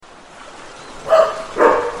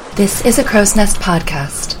This is a Crow's Nest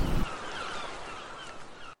podcast.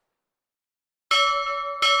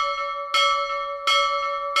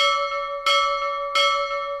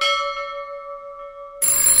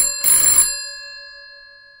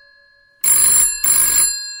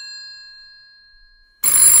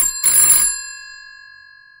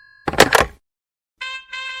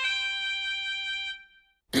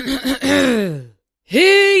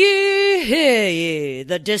 Hear ye,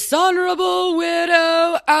 the dishonorable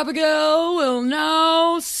weirdo Abigail will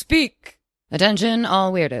now speak. Attention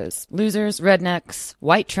all weirdos, losers, rednecks,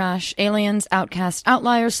 white trash, aliens, outcasts,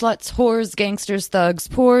 outliers, sluts, whores, gangsters, thugs,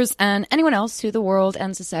 poors, and anyone else who the world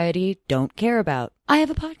and society don't care about. I have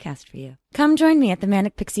a podcast for you. Come join me at the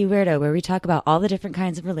Manic, Pixie, Weirdo, where we talk about all the different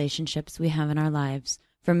kinds of relationships we have in our lives.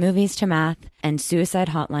 From movies to math and suicide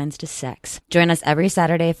hotlines to sex. Join us every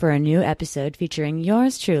Saturday for a new episode featuring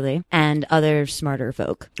yours truly and other smarter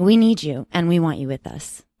folk. We need you and we want you with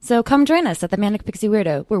us. So come join us at the Manic Pixie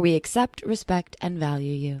Weirdo, where we accept, respect, and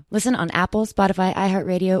value you. Listen on Apple, Spotify,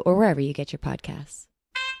 iHeartRadio, or wherever you get your podcasts.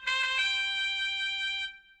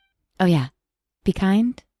 Oh yeah, be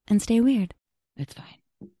kind and stay weird. It's fine.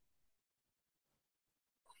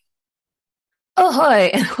 Ahoy,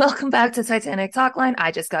 and welcome back to Titanic Talkline.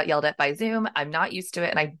 I just got yelled at by Zoom. I'm not used to it,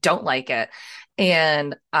 and I don't like it,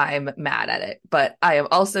 and I'm mad at it. But I am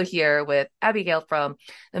also here with Abigail from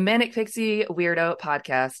the Manic Pixie Weirdo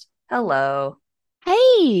podcast. Hello.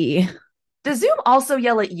 Hey. Does Zoom also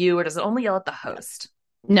yell at you, or does it only yell at the host?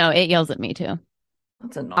 No, it yells at me too.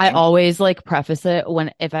 That's annoying. I always preface it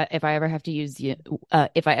when if I ever have to use Zoom,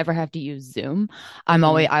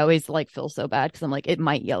 I always feel so bad because I'm like, it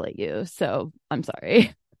might yell at you, so I'm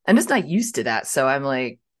sorry. I'm just not used to that, so I'm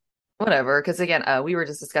like, whatever. Because again, we were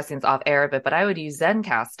just discussing this off air a bit, but I would use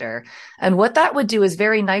Zencastr, and what that would do is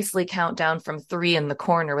very nicely count down from 3 in the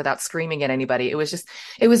corner without screaming at anybody. It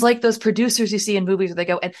was like those producers you see in movies where they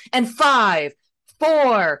go and 5,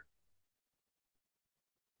 4.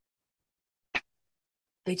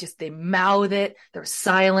 They mouth it. They're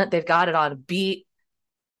silent. They've got it on beat.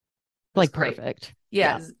 Perfect.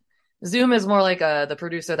 Yeah. Zoom is more like the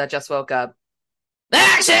producer that just woke up.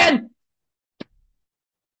 Action!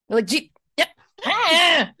 You're like, gee,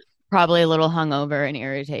 yeah. Probably a little hungover and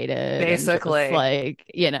irritated. Basically.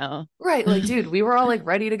 And Right. Like, dude, we were all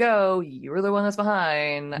ready to go. You were the one that's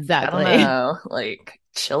behind. Exactly. I don't know.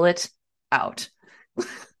 Chill it out.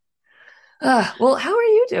 Well, how are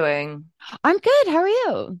you doing? I'm good. How are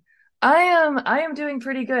you? I am doing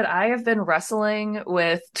pretty good. I have been wrestling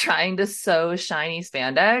with trying to sew shiny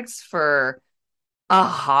spandex for a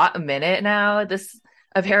hot minute now.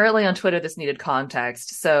 Apparently on Twitter this needed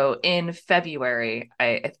context. So in February,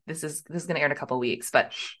 this is going to air in a couple weeks,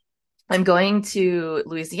 but I'm going to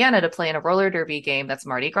Louisiana to play in a roller derby game that's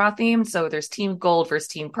Mardi Gras themed. So there's Team Gold versus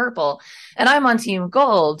Team Purple, and I'm on Team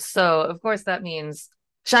Gold. So of course that means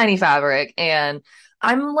shiny fabric, and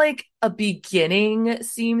I'm like a beginning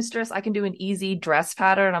seamstress. I can do an easy dress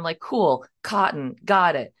pattern. I'm like, cool, cotton,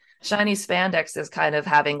 got it. Shiny spandex is kind of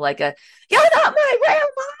having like a "you're not my real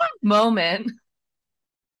mom" moment.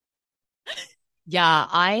 Yeah,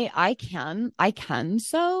 I can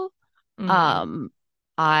sew. Mm-hmm.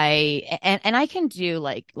 I can do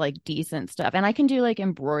like decent stuff, and I can do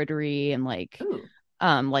embroidery and Ooh.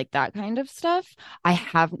 That kind of stuff. I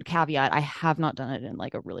have not done it in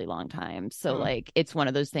a really long time. So it's one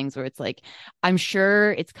of those things where it's I'm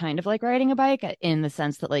sure it's kind of like riding a bike in the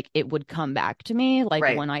sense that it would come back to me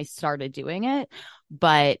Right. when I started doing it.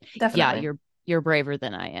 But Definitely. yeah, you're braver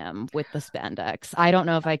than I am with the spandex. I don't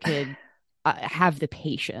know if I could have the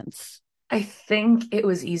patience. I think it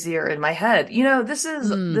was easier in my head. This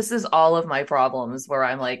is all of my problems where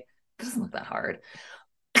I'm like, it doesn't look that hard.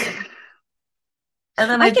 And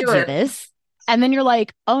then I could do this. And then you're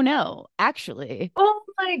like, oh no, actually. Oh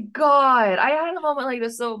my God. I had a moment like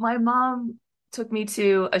this. So my mom took me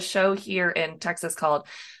to a show here in Texas called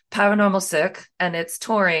Paranormal Sick, and it's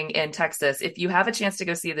touring in Texas. If you have a chance to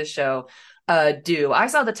go see this show, do. I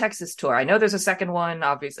saw the Texas tour. I know there's a second one.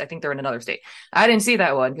 Obviously, I think they're in another state. I didn't see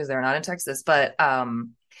that one because they're not in Texas, but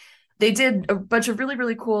they did a bunch of really,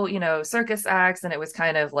 really cool, circus acts, and it was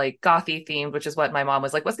kind of gothy themed, which is what my mom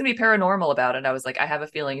was like, what's going to be paranormal about it? And I was like, I have a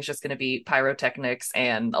feeling it's just going to be pyrotechnics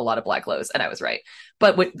and a lot of black clothes. And I was right.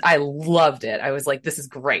 But I loved it. I was like, this is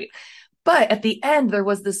great. But at the end, there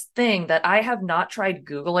was this thing that I have not tried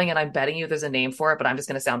Googling, and I'm betting you there's a name for it, but I'm just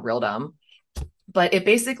going to sound real dumb. But it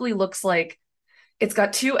basically looks like it's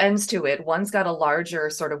got 2 ends to it. One's got a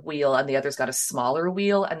larger sort of wheel and the other's got a smaller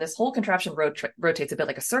wheel. And this whole contraption rotates a bit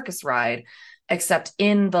like a circus ride, except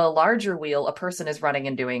in the larger wheel, a person is running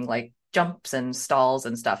and doing jumps and stalls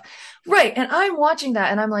and stuff. Right. And I'm watching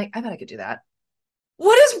that and I'm like, I bet I could do that.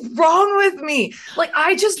 What is wrong with me? Like,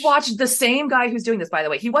 I just watched the same guy who's doing this, by the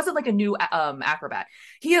way. He wasn't like a new acrobat.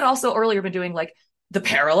 He had also earlier been doing like the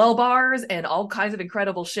parallel bars and all kinds of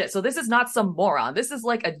incredible shit. So this is not some moron. This is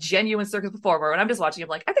like a genuine circus performer. And I'm just watching him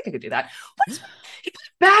like, I think I could do that. He put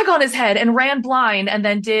a bag on his head and ran blind and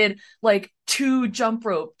then did like 2 jump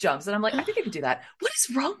rope jumps. And I'm like, I think I could do that. What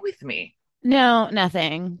is wrong with me? No,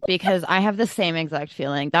 nothing, because I have the same exact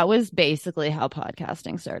feeling. That was basically how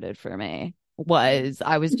podcasting started for me.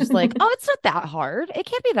 I was just like, oh, it's not that hard. It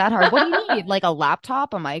can't be that hard. What do you need? Like a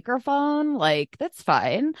laptop, a microphone? Like, that's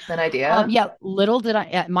fine. An idea. Yeah, little did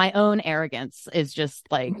I, my own arrogance is just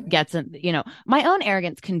like gets in, my own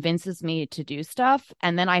arrogance convinces me to do stuff.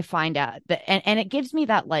 And then I find out that, and it gives me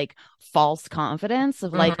that like false confidence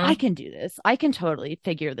of like, I can do this. I can totally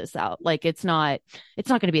figure this out. Like, it's not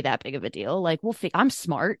going to be that big of a deal. Like, I'm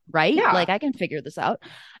smart, right? Yeah. Like, I can figure this out.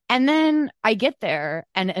 And then I get there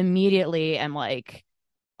and immediately am like,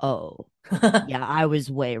 oh, yeah, I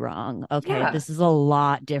was way wrong. Okay, Yeah. this is a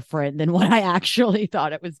lot different than what I actually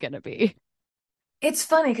thought it was going to be. It's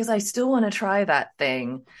funny because I still want to try that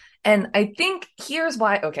thing. And I think here's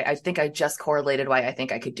why. Okay, I think I just correlated why I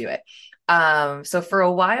think I could do it. So for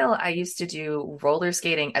a while, I used to do roller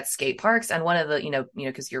skating at skate parks, and one of the,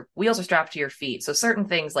 because your wheels are strapped to your feet. So certain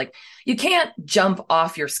things like you can't jump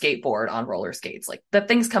off your skateboard on roller skates, like the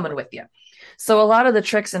thing's coming with you. So a lot of the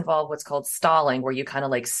tricks involve what's called stalling, where you kind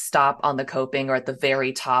of like stop on the coping or at the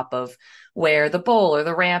very top of where the bowl or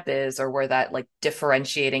the ramp is, or where that like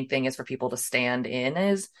differentiating thing is for people to stand in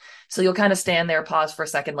is. So you'll kind of stand there, pause for a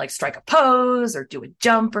second, like strike a pose or do a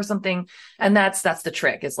jump or something. And that's the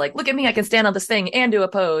trick. It's like, look at me, I can stand on this thing and do a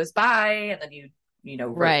pose. Bye. And then you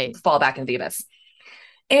fall back into the abyss.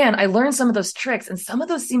 And I learned some of those tricks, and some of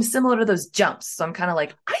those seem similar to those jumps. So I'm kind of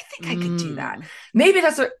like, I think I could do that. Maybe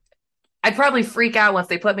that's what I'd probably freak out once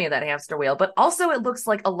they put me in that hamster wheel, but also it looks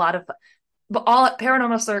like a lot of, but all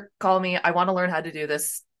paranormal cert call me. I want to learn how to do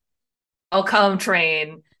this. I'll come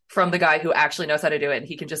train from the guy who actually knows how to do it, and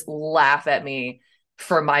he can just laugh at me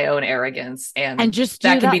for my own arrogance. And just do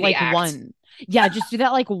that can be like one. Yeah, just do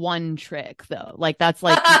that like one trick though. Like that's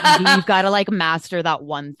like you've got to like master that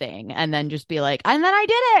one thing, and then just be like, and then I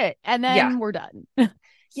did it, and then we're done.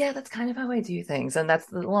 Yeah, that's kind of how I do things. And that's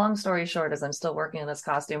the long story short is I'm still working on this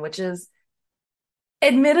costume, which is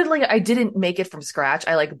admittedly, I didn't make it from scratch.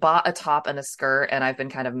 I like bought a top and a skirt, and I've been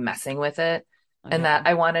kind of messing with it. Okay. And that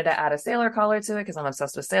I wanted to add a sailor collar to it because I'm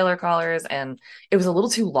obsessed with sailor collars. And it was a little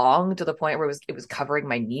too long to the point where it was covering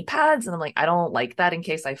my knee pads. And I'm like, I don't like that in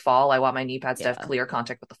case I fall. I want my knee pads to have clear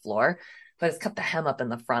contact with the floor. But it's cut the hem up in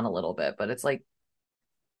the front a little bit. But it's like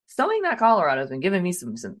sewing that collar on has been giving me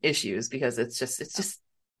some issues because it's just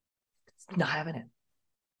not having it.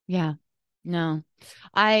 Yeah. No.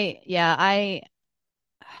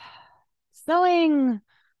 Sewing,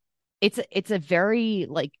 it's a very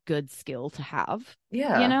like good skill to have.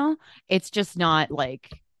 Yeah. It's just not like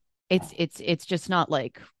it's just not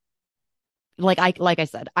like I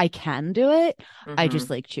said, I can do it. I just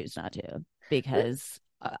like choose not to because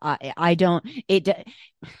I don't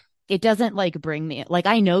it doesn't like bring me like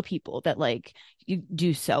I know people that like you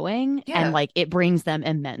do sewing and like it brings them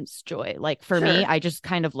immense joy. Like for me, I just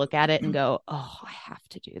kind of look at it and go, oh, I have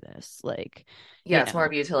to do this. Like it's more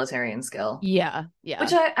of a utilitarian skill. Yeah.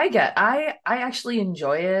 Which I get. I actually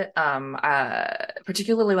enjoy it.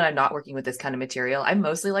 Particularly when I'm not working with this kind of material. I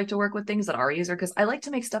mostly like to work with things that are user because I like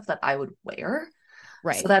to make stuff that I would wear.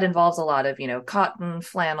 Right. So that involves a lot of, cotton,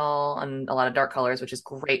 flannel, and a lot of dark colors, which is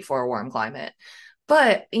great for a warm climate.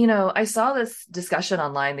 But, I saw this discussion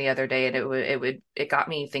online the other day, and it got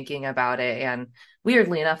me thinking about it. And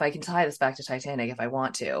weirdly enough, I can tie this back to Titanic if I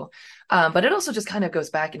want to. But it also just kind of goes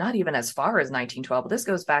back, not even as far as 1912, but this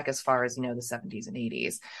goes back as far as, the 70s and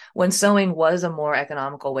 80s, when sewing was a more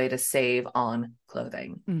economical way to save on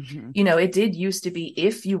clothing. Mm-hmm. It did used to be,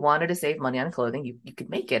 if you wanted to save money on clothing, you could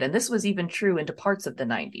make it. And this was even true into parts of the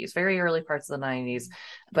 90s, very early parts of the 90s.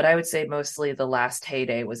 But I would say mostly the last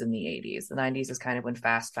heyday was in the 80s. The 90s is kind of when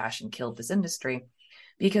fast fashion killed this industry.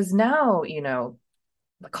 Because now,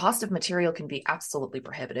 the cost of material can be absolutely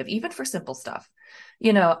prohibitive, even for simple stuff.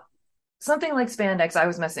 Something like spandex,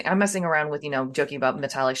 I'm messing around with, joking about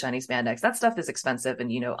metallic shiny spandex. That stuff is expensive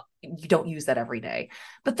and, you don't use that every day.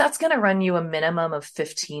 But that's going to run you a minimum of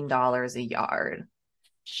 $15 a yard.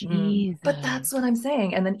 Jesus. But that's what I'm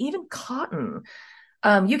saying. And then even cotton.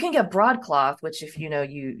 You can get broadcloth, which if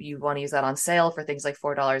you want to use that on sale for things like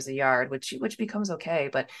 $4 a yard, which becomes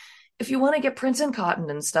okay. But if you want to get printed cotton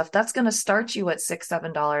and stuff, that's going to start you at $6,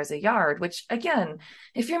 $7 a yard, which again,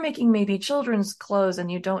 if you're making maybe children's clothes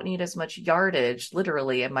and you don't need as much yardage,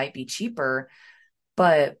 literally, it might be cheaper,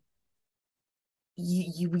 but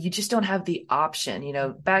you just don't have the option.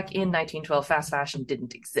 Back in 1912, fast fashion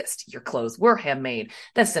didn't exist. Your clothes were handmade.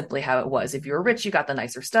 That's simply how it was. If you were rich, you got the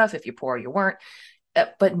nicer stuff. If you're poor, you weren't.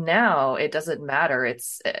 But now it doesn't matter.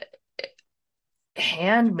 It's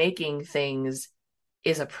hand making things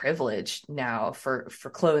is a privilege now for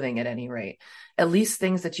clothing, at any rate. At least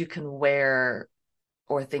things that you can wear,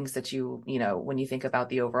 or things that when you think about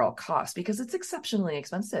the overall cost, because it's exceptionally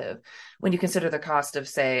expensive when you consider the cost of,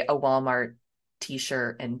 say, a Walmart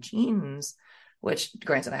t-shirt and jeans, which,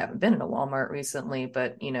 granted, I haven't been in a Walmart recently,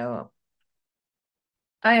 but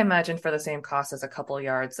I imagine for the same cost as a couple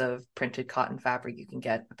yards of printed cotton fabric, you can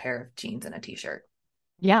get a pair of jeans and a t-shirt.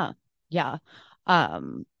 Yeah. Yeah.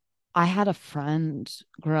 I had a friend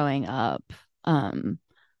growing up, and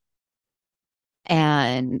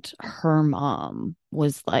her mom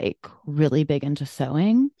was like really big into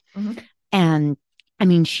sewing. Mm-hmm. And I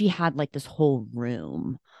mean, she had like this whole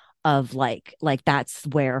room of like that's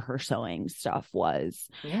where her sewing stuff was.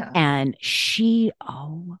 Yeah. And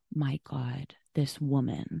oh my God, this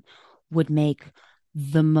woman would make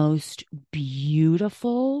the most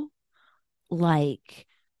beautiful, like,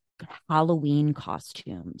 Halloween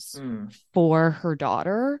costumes for her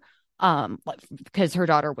daughter. Because her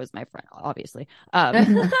daughter was my friend, obviously.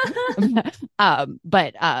 But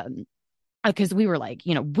because we were like,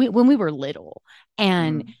 when we were little,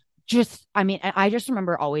 and I just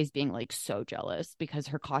remember always being like so jealous because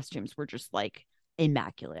her costumes were just like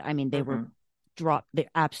immaculate. I mean, they were they're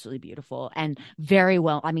absolutely beautiful and very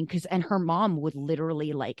well. I mean, and her mom would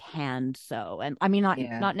literally like hand sew, and I mean,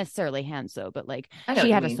 not necessarily hand sew, but like she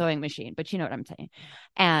had a sewing machine, but you know what I'm saying.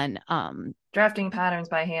 And drafting patterns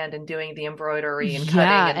by hand and doing the embroidery and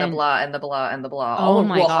cutting and the blah and the blah and the blah, all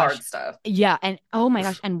the hard stuff. Yeah, and oh my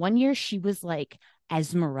gosh, and one year she was like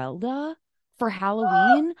Esmeralda for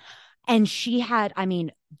Halloween. And she had, I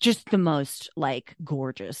mean, just the most like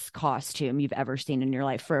gorgeous costume you've ever seen in your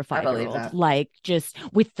life for a 5-year-old. Like just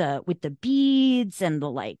with the beads and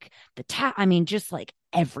I mean, just like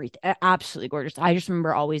everything, absolutely gorgeous. I just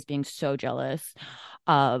remember always being so jealous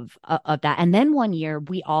of that. And then one year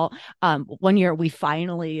we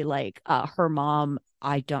finally her mom,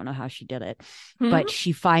 I don't know how she did it, but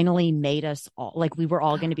she finally made us all, like, we were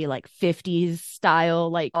all going to be like 50s style,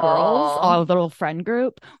 like girls, all little friend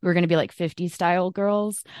group. We were going to be like 50s style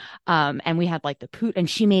girls. And we had like and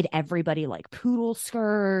she made everybody like poodle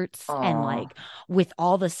skirts and like with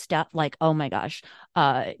all the stuff, like, oh my gosh,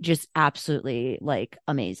 just absolutely like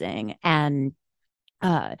amazing. And,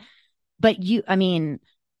 but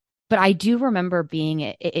I do remember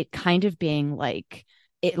it kind of being like,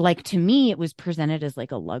 it, like, to me, it was presented as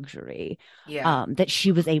like a luxury, that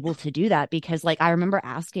she was able to do that, because like, I remember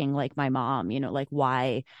asking like my mom, like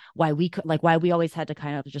why we always had to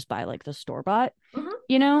kind of just buy like the store-bought,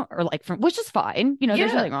 or like which is fine.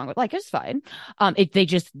 There's nothing wrong with, like, it's fine. They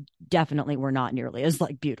just definitely were not nearly as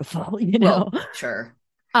like beautiful, Well, sure.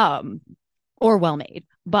 Or well made.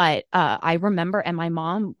 But I remember, and my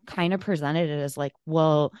mom kind of presented it as like,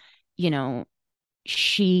 well,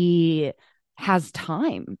 she has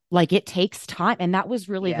time, like it takes time. And that was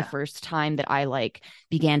really the first time that I like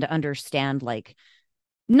began to understand, like,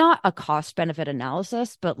 not a cost benefit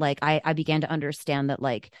analysis, but like I began to understand that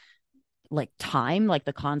like time, like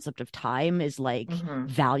the concept of time is like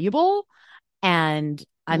valuable. And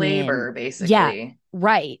labor, basically. Yeah,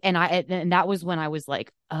 right. And that was when I was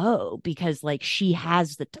like, oh, because like she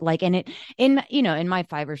has the like, and it in my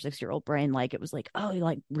 5 or 6 year old brain, like it was like, oh, it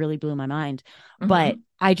like really blew my mind. But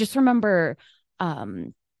I just remember, I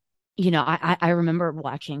remember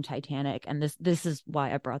watching Titanic, and this is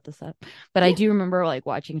why I brought this up. But I do remember like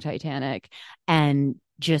watching Titanic and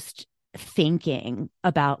just thinking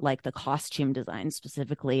about like the costume design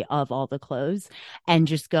specifically of all the clothes, and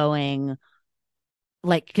just going,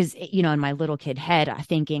 like, because in my little kid head, I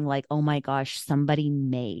thinking like, oh my gosh, somebody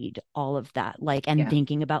made all of that, like, and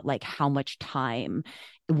thinking about like how much time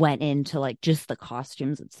went into like just the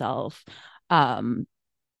costumes itself, and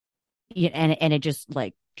it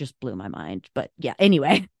just blew my mind. But yeah,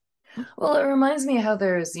 anyway. Well, it reminds me how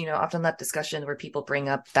there's, often that discussion where people bring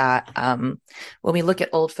up that when we look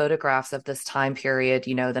at old photographs of this time period,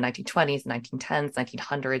 the 1920s, 1910s,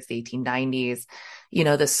 1900s, the 1890s,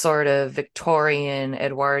 this sort of Victorian,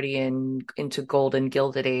 Edwardian into golden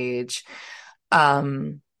gilded age.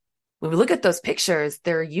 When we look at those pictures,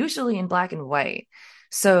 they're usually in black and white.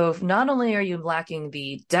 So not only are you lacking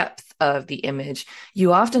the depth of the image,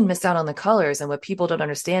 you often miss out on the colors. And what people don't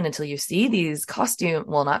understand until you see these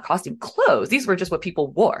not costume clothes. These were just what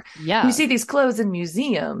people wore. You Yeah. see these clothes in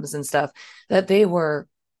museums and stuff, that they were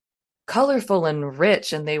colorful and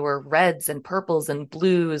rich, and they were reds and purples and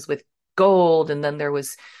blues with gold. And then there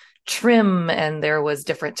was trim, and there was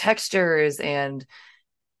different textures and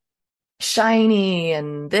shiny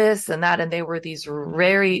and this and that. And they were these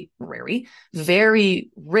very rich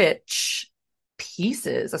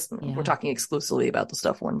pieces. We're talking exclusively about the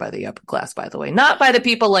stuff worn by the upper class, by the way, not by the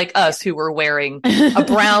people like us who were wearing a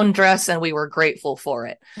brown dress and we were grateful for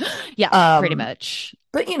it. Yeah, pretty much.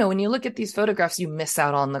 But, when you look at these photographs, you miss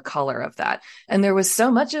out on the color of that. And there was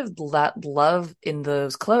so much of love in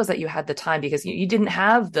those clothes that you had the time, because you didn't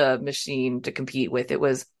have the machine to compete with.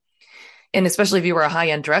 And especially if you were a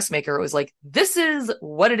high-end dressmaker, it was like, this is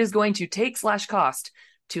what it is going to take / cost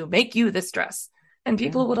to make you this dress. And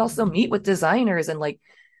people would also meet with designers and like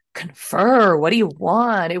confer, what do you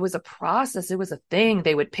want? It was a process. It was a thing.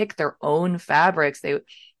 They would pick their own fabrics. The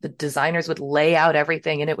designers would lay out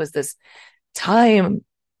everything. And it was this time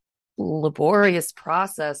laborious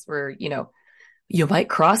process where, you might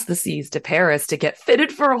cross the seas to Paris to get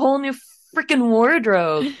fitted for a whole new freaking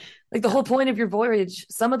wardrobe. Like the whole point of your voyage,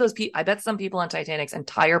 some of those people, I bet some people on Titanic's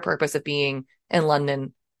entire purpose of being in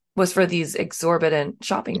London was for these exorbitant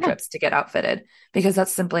shopping trips to get outfitted, because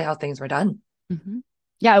that's simply how things were done. Mm-hmm.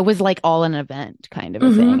 Yeah, it was like all an event kind of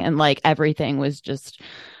a thing. And like everything was just,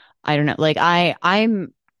 I don't know, like I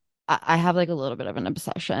have like a little bit of an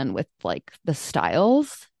obsession with like the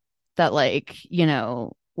styles that like,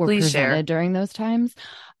 were Please presented share. during those times.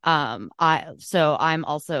 I'm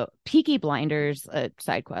also Peaky Blinders,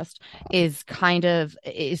 side quest is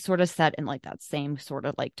sort of set in like that same sort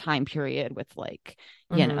of like time period with like,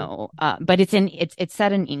 but it's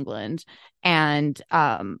set in England. And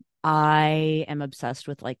I am obsessed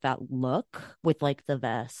with like that look with like the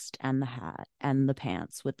vest and the hat and the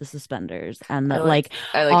pants with the suspenders and the I like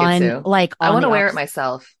it too. like I want to wear it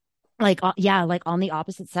myself. Like like on the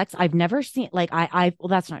opposite sex. I've never seen like well,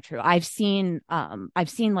 that's not true. I've seen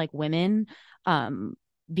like women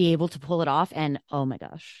be able to pull it off, and oh my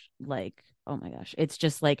gosh, it's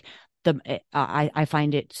just like I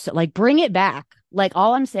find it so, like, bring it back. Like,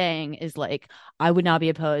 all I'm saying is like I would not be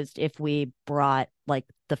opposed if we brought like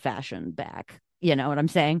the fashion back. You know what I'm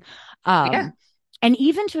saying? Yeah. And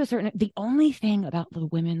even to a certain, the only thing about the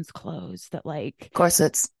women's clothes that like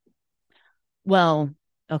Corsets. Well,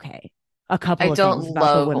 okay. A couple I of don't things about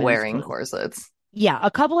the love women's wearing clothes. corsets. Yeah,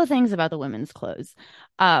 a couple of things about the women's clothes.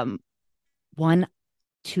 One,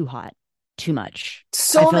 too hot, too much.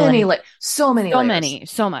 So many layers. So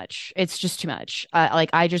much. It's just too much.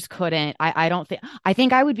 Like I just couldn't. I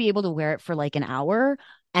think I would be able to wear it for like an hour,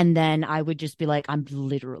 and then I would just be like, I'm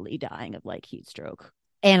literally dying of like heat stroke,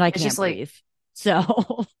 and I can't breathe.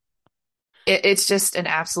 So it's just an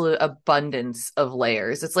absolute abundance of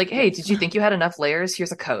layers. It's like, hey, did you think you had enough layers?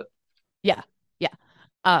 Here's a coat. Yeah.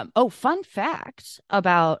 Fun fact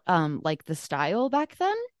about like the style back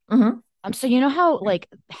then. Mm-hmm. So you know how like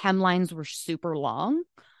hemlines were super long?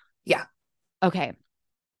 Yeah. Okay.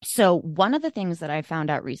 So one of the things that I found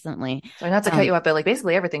out recently. So not to cut you up, but like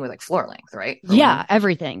basically everything was like floor length, right? Yeah,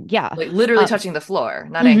 everything. Yeah. Like literally touching the floor,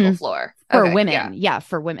 not ankle floor. For women. Yeah,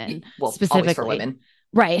 for women. Well, specifically always for women.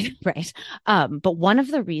 Right. But one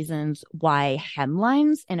of the reasons why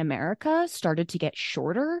hemlines in America started to get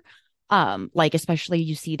shorter, like especially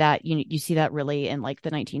you see that really in like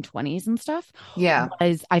the 1920s and stuff. Yeah.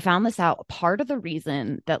 Was I found this out. Part of the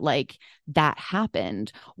reason that like that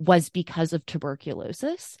happened was because of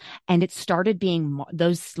tuberculosis, and it started being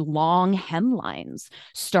those long hemlines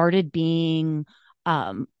started being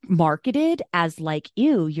marketed as like,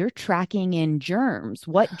 ew, you're tracking in germs.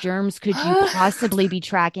 What germs could you possibly be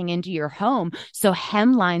tracking into your home? So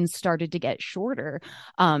hemlines started to get shorter,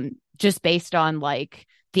 just based on like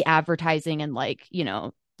the advertising and like,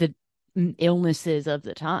 the illnesses of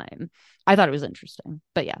the time. I thought it was interesting,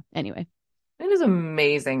 but yeah, anyway. It is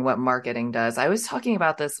amazing what marketing does. I was talking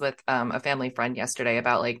about this with a family friend yesterday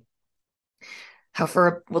about like how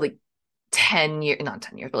for like 10 years, not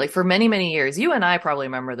 10 years, but like for many, many years, you and I probably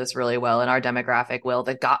remember this really well in our demographic, Will,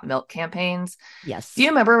 the Got Milk campaigns. Yes. Do you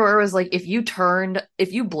remember where it was like, if you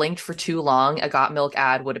blinked for too long, a Got Milk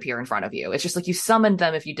ad would appear in front of you. It's just like you summoned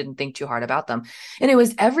them if you didn't think too hard about them. And it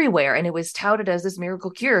was everywhere. And it was touted as this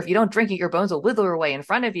miracle cure. If you don't drink it, your bones will wither away in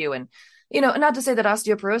front of you. And, not to say that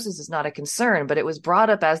osteoporosis is not a concern, but it was brought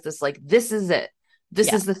up as this, like, this is it.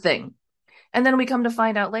 This is the thing. And then we come to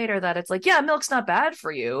find out later that it's like, yeah, milk's not bad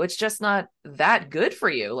for you. It's just not that good for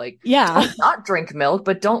you. Like, Yeah. don't not drink milk,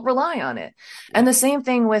 but don't rely on it. Yeah. And the same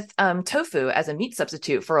thing with tofu as a meat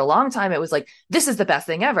substitute. For a long time, it was like, this is the best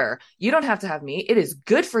thing ever. You don't have to have meat. It is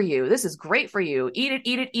good for you. This is great for you. Eat it,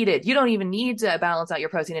 eat it, eat it. You don't even need to balance out your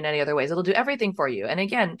protein in any other ways. It'll do everything for you. And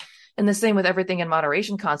again, and the same with everything in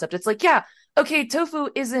moderation concept. It's like, yeah, okay, tofu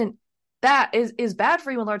isn't that is bad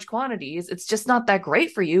for you in large quantities. It's just not that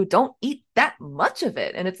great for you. Don't eat that much of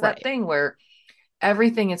it. And it's that thing where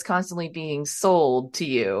everything is constantly being sold to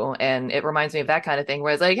you. And it reminds me of that kind of thing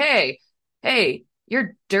where it's like, hey,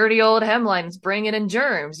 your dirty old hemline's bringing in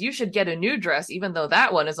germs. You should get a new dress, even though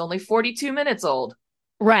that one is only 42 minutes old.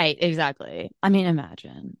 Right, exactly. I mean,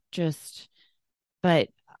 imagine just, but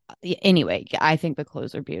anyway, I think the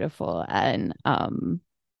clothes are beautiful. And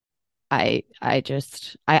I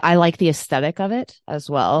like the aesthetic of it as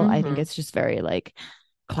well. I think it's just very like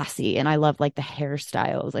classy, and I love like the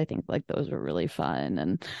hairstyles. I think like those are really fun.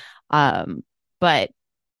 And but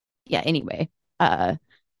yeah, anyway. I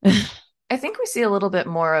think we see a little bit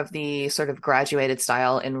more of the sort of graduated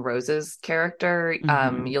style in Rose's character.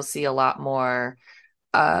 You'll see a lot more.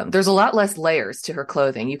 There's a lot less layers to her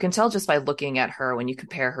clothing. You can tell just by looking at her when you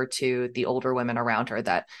compare her to the older women around her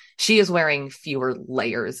that she is wearing fewer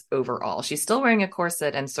layers overall. She's still wearing a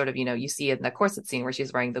corset, and sort of, you see in the corset scene where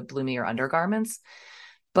she's wearing the bloomier undergarments,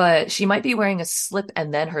 but she might be wearing a slip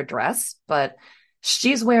and then her dress, but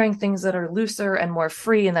she's wearing things that are looser and more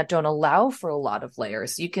free and that don't allow for a lot of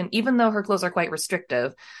layers. You can, even though her clothes are quite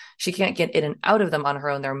restrictive, she can't get in and out of them on her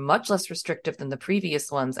own. They're much less restrictive than the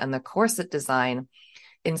previous ones. And the corset design,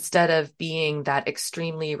 instead of being that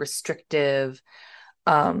extremely restrictive,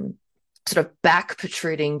 sort of back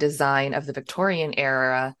protruding design of the Victorian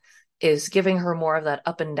era, is giving her more of that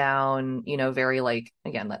up and down, very like,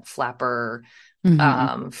 again, that flapper,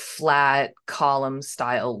 flat column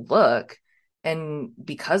style look. And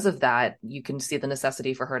because of that, you can see the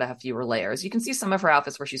necessity for her to have fewer layers. You can see some of her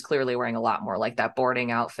outfits where she's clearly wearing a lot more, like that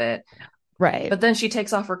boarding outfit. Right. But then she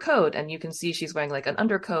takes off her coat and you can see she's wearing like an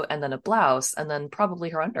undercoat and then a blouse and then probably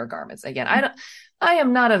her undergarments. Again, I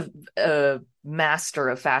am not a master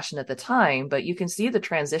of fashion at the time, but you can see the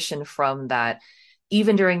transition from that.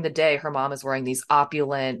 Even during the day, her mom is wearing these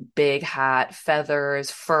opulent, big hat, feathers,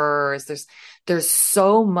 furs. There's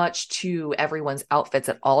so much to everyone's outfits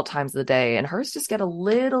at all times of the day. And hers just get a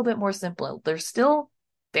little bit more simple. They're still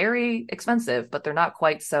very expensive, but they're not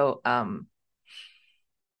quite so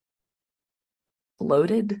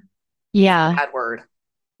loaded. Yeah. Bad word.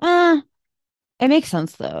 It makes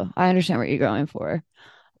sense though. I understand what you're going for.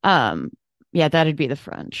 Yeah, that'd be the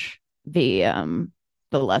French.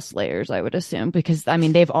 The less layers, I would assume, because I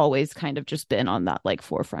mean they've always kind of just been on that like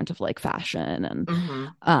forefront of like fashion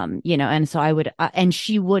and and so I would and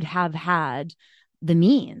she would have had the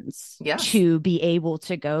means to be able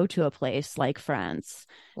to go to a place like France.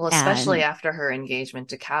 Well, especially after her engagement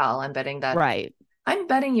to Cal, I'm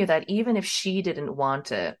betting you that even if she didn't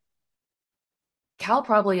want it, Cal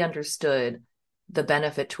probably understood the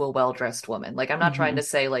benefit to a well-dressed woman. Like, I'm not trying to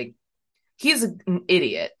say like he's an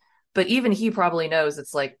idiot, but even he probably knows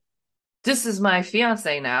it's like, this is my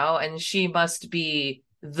fiance now, and she must be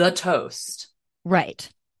the toast. Right.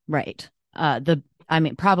 I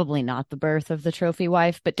mean, probably not the birth of the trophy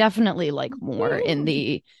wife, but definitely like more in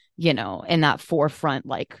the, in that forefront,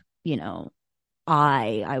 like,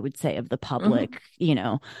 I would say of the public,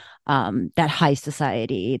 that high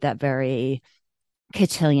society, that very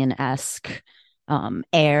cotillion-esque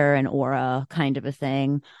air and aura kind of a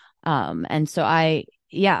thing. And so I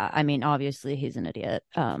mean, obviously he's an idiot.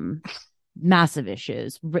 Massive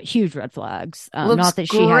issues, huge red flags. Not that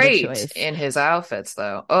she had a choice in his outfits,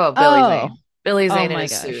 though. Oh, Billy Zane in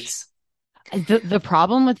his suits. The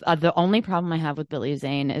problem with the only problem I have with Billy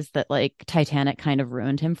Zane is that like Titanic kind of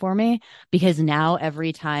ruined him for me, because now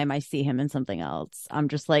every time I see him in something else, I'm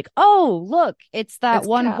just like, oh, look, it's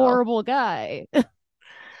one Cal. Horrible guy.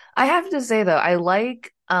 I have to say though, I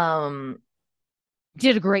like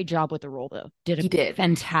did a great job with the role though. He did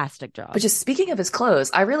fantastic job. But just speaking of his clothes,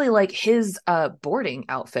 I really like his boarding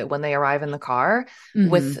outfit when they arrive in the car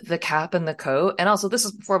with the cap and the coat. And also, this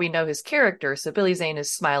is before we know his character. So Billy Zane is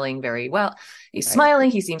smiling very well. He's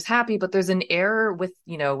smiling. He seems happy, but there's an air with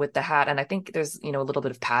the hat. And I think there's, a little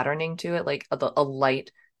bit of patterning to it, like a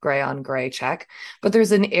light gray on gray check. But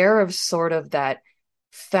there's an air of sort of that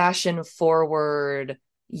fashion forward,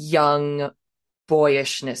 young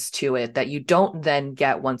boyishness to it that you don't then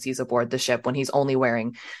get once he's aboard the ship, when he's only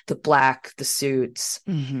wearing the black, the suits.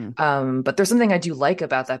 But there's something I do like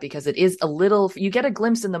about that, because it is a little, you get a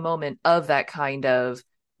glimpse in the moment of that kind of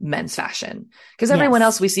men's fashion, because everyone Yes.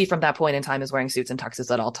 else we see from that point in time is wearing suits and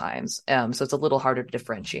tuxes at all times. So it's a little harder to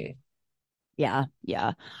differentiate. Yeah,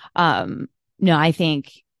 yeah. No, I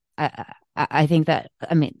think that,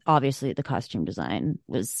 I mean, obviously the costume design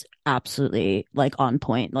was absolutely like on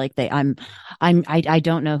point. Like I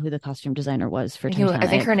don't know who the costume designer was for I think her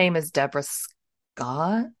Titanic. name is Deborah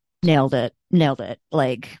Scott. Nailed it, nailed it.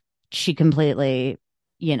 Like she completely,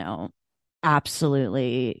 you know,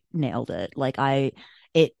 absolutely nailed it.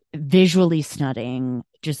 It visually stunning,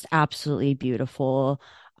 just absolutely beautiful.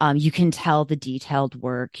 You can tell the detailed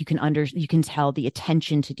work. You can tell the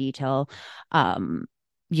attention to detail.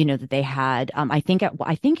 That they had. I think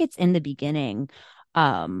it's in the beginning,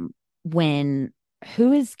 when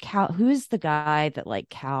who is the guy that like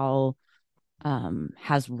Cal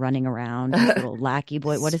has running around, his little lackey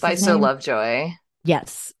boy. What is his Spicer name? Lovejoy.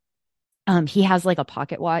 Yes. He has like a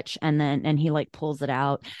pocket watch and he like pulls it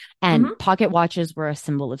out, and Mm-hmm. pocket watches were a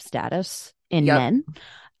symbol of status in Yep. men.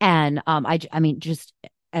 And I mean, just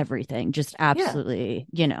everything, just Yeah. absolutely,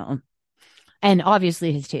 and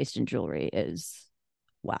obviously his taste in jewelry is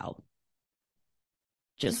wow.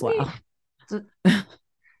 Just Just wow. neat.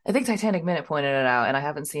 I think Titanic Minute pointed it out, and I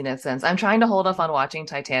haven't seen it since. I'm trying to hold off on watching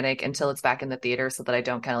Titanic until it's back in the theater so that I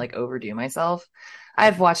don't kind of like overdo myself.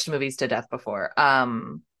 I've watched movies to death before.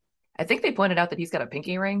 I think they pointed out that he's got a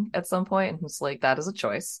pinky ring at some point, and it's like that is a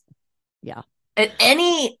choice. Yeah. At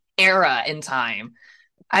any era in time,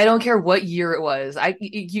 I don't care what year it was.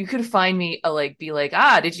 You could find me be like,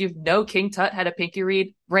 did you know King Tut had a pinky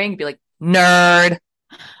ring? Be like, nerd.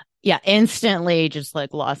 Yeah, instantly just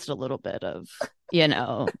like lost a little bit of,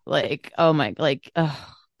 like, oh my, like,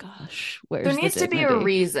 oh gosh, There where's the needs to be a dignity?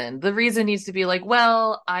 reason. The reason needs to be like,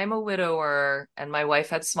 well, I'm a widower and my wife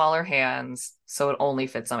had smaller hands, so it only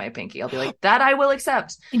fits on my pinky. I'll be like, that I will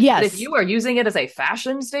accept. But if Yes. you are using it as a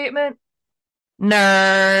fashion statement,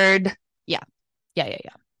 nerd. Yeah. Yeah. Yeah.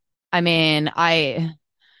 Yeah. I mean,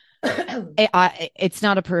 it's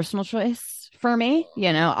not a personal choice for me.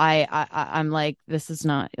 I'm like, this is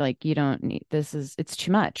not like, you don't need, it's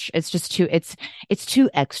too much. It's just it's too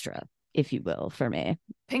extra, if you will, for me.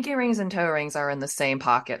 Pinky rings and toe rings are in the same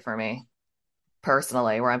pocket for me,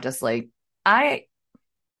 personally, where I'm just like, I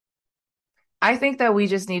I think that we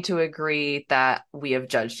just need to agree that we have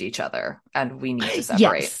judged each other and we need to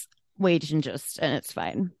separate. Yes. Wage and just, and it's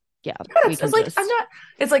fine. Yeah. We It's can like I'm just, not.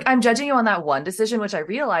 It's like I'm judging you on that one decision, which I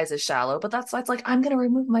realize is shallow, but that's why it's like I'm going to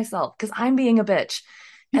remove myself because I'm being a bitch,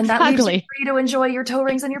 and that leaves you exactly. free to enjoy your toe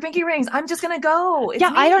rings and your pinky rings. I'm just going to go. It's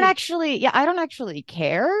Yeah. me. I don't actually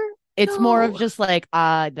care. It's more of No. just like,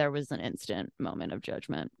 there was an instant moment of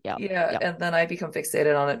judgment. Yeah. Yeah, Yeah. and then I become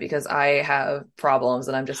fixated on it because I have problems,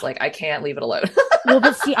 and I'm just like I can't leave it alone. Well,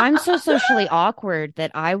 but see, I'm so socially awkward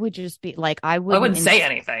that I would just be like, I I wouldn't wouldn't say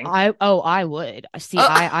anything. I would see, Oh.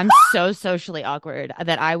 I'm so socially awkward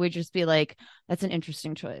that I would just be like, that's an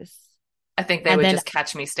interesting choice. I think they And would then, just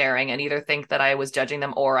catch me staring and either think that I was judging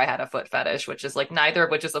them or I had a foot fetish, which is like neither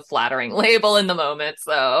of which is a flattering label in the moment.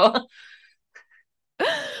 So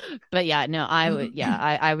but yeah, no, I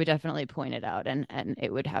would definitely point it out, and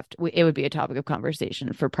it would be a topic of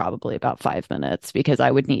conversation for probably about 5 minutes because I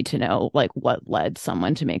would need to know like what led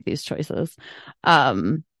someone to make these choices.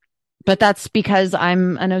 But that's because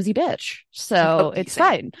I'm a nosy bitch, so it's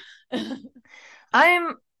same. fine.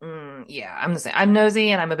 I'm the same. I'm nosy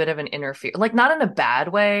and I'm a bit of an interfere, like not in a bad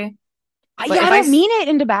way, but Yeah, if I don't mean it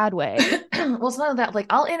in a bad way. well, it's not that like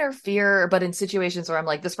I'll interfere, but in situations where I'm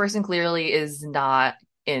like, this person clearly is not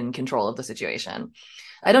in control of the situation.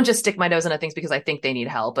 I don't just stick my nose into things because I think they need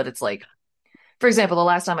help, but it's like, for example, the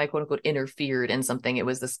last time I quote unquote interfered in something, it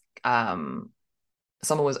was this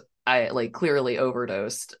someone was I like clearly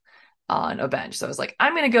overdosed on a bench. So I was like,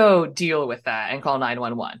 I'm gonna go deal with that and call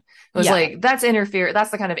 911. It was Yeah. like that's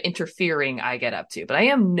the kind of interfering I get up to. But I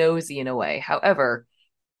am nosy in a way. However,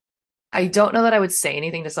 I don't know that I would say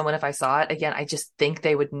anything to someone if I saw it. Again, I just think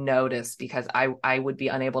they would notice because I would be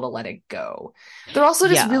unable to let it go. They're also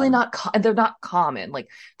just Yeah. really they're not common. Like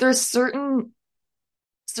there's certain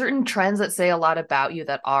trends that say a lot about you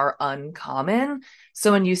that are uncommon.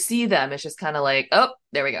 So when you see them, it's just kind of like, oh,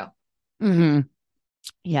 there we go. Mm-hmm.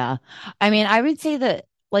 Yeah. I mean, I would say that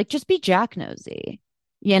like just be jack nosy,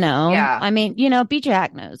 Yeah. I mean, be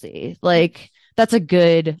jack nosy. Like that's a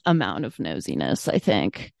good amount of nosiness, I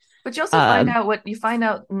think. But you also find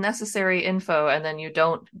out necessary info and then you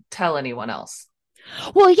don't tell anyone else.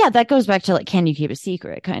 Well, yeah, that goes back to like, can you keep a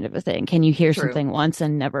secret kind of a thing? Can you hear True. something once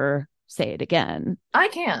and never say it again? I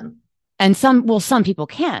can. And some people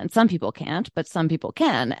can, some people can't, but some people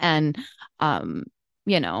can. And, um,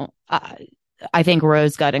 I think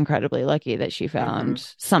Rose got incredibly lucky that she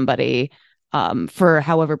found somebody, for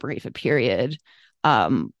however brief a period,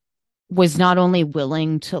 um, was not only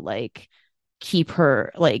willing to like keep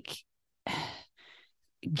her like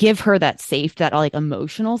give her that like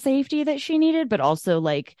emotional safety that she needed, but also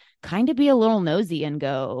like kind of be a little nosy and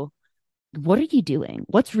go, what are you doing?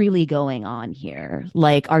 What's really going on here?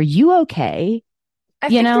 Like, are you okay? I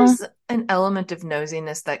You think know? there's an element of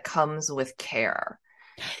nosiness that comes with care.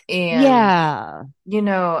 And, Yeah.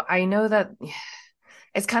 I know that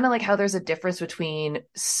it's kind of like how there's a difference between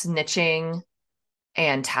snitching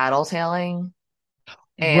and tattletaling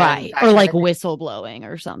and Right. that Or kind like of thing. whistleblowing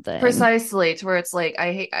or something. Precisely, to where it's like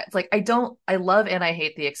I love and I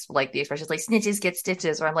hate the expressions like snitches get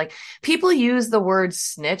stitches, or I'm like, people use the word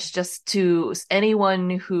snitch just to anyone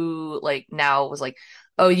who like now was like,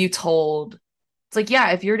 oh, you told. It's like,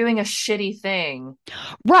 yeah, if you're doing a shitty thing,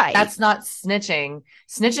 Right. that's not snitching.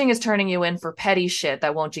 Snitching is turning you in for petty shit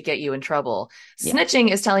that won't get you in trouble. Yeah.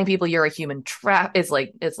 Snitching is telling people you're a human trap. It's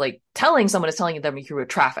like telling someone is telling them you're a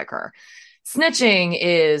trafficker. Snitching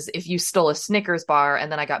is if you stole a Snickers bar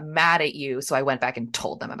and then I got mad at you, so I went back and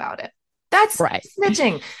told them about it. That's Right.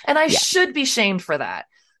 snitching. And I Yeah. should be shamed for that.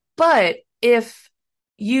 But if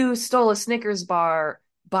you stole a Snickers bar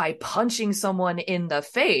by punching someone in the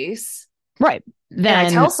face, Right. and I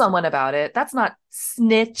Then tell someone about it, that's not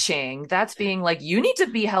snitching. That's being like, you need to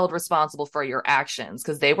be held responsible for your actions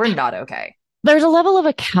because they were not okay. there's a level of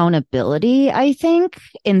accountability, I think,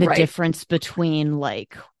 in the Right. difference between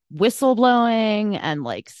like whistleblowing and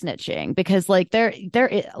like snitching, because like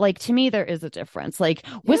like to me there is a difference. Like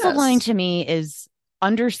whistleblowing Yes. to me is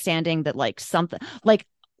understanding that like something like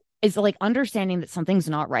is like understanding that something's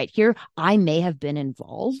not right here. I may have been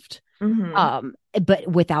involved, Mm-hmm. but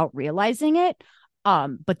without realizing it.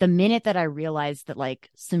 But the minute that I realized that like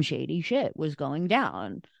some shady shit was going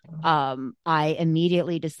down, I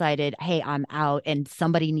immediately decided, hey, I'm out and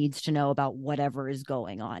somebody needs to know about whatever is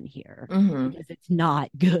going on here Mm-hmm. because it's not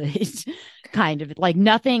good. Kind of like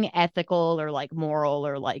nothing ethical or like moral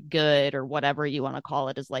or like good or whatever you want to call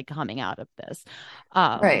it is like coming out of this.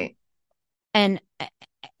 Um, Right. and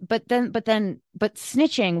but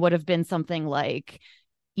snitching would have been something like,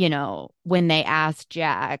 when they asked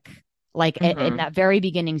Jack, like in Mm-hmm. that very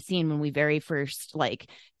beginning scene when we very first like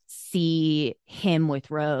see him with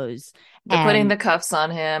Rose, They're putting and the cuffs on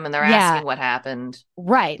him and they're yeah, asking what happened.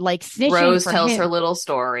 right, like snitching Rose for tells her him. little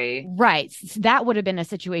story. Right. That would have been a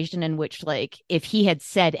situation in which, like, if he had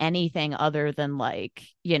said anything other than, like,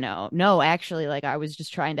 no, actually, like, I was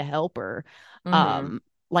just trying to help her. Mm-hmm. Um,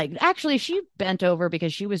 like, actually, she bent over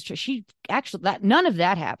because she actually, that none of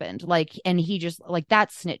that happened. Like, and he just, like,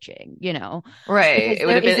 that's snitching, Right. because It would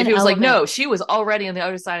there have is been if an he was like, element. no, she was already on the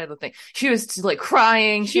other side of the thing. She was like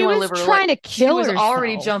crying. She She wanted to was live her like trying to she kill was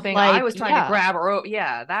already herself. jumping. I Like, was trying to yeah. grab her.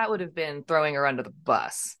 Yeah, that would have been throwing her under the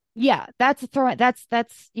bus. Yeah, that's a throw. That's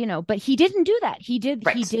but he didn't do that. He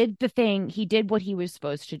Right. did the thing. He did what he was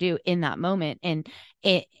supposed to do in that moment, and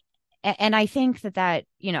it. And I think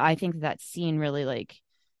I think that scene really like,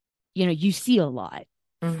 you see a lot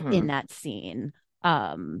in Mm-hmm. that scene.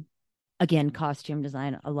 Um, Again, costume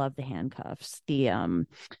design. I love the handcuffs. The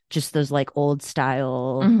just those like old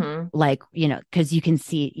style, Mm-hmm. like because you can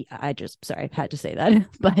see. I just sorry, I had to say that,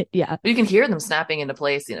 but yeah, You can hear them snapping into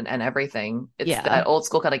place and everything. It's yeah. that old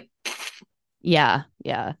school kind of Yeah,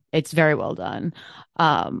 yeah, it's very well done.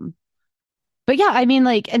 Um, but yeah, I mean,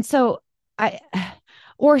 like, and so I,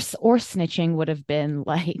 or snitching would have been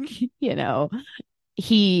like, you know,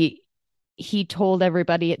 he he told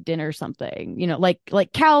everybody at dinner something,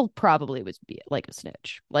 like Cal probably was be like a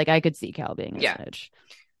snitch. Like I could see Cal being a yeah. snitch.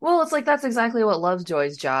 Well, it's like that's exactly what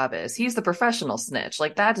Lovejoy's job is. He's the professional snitch.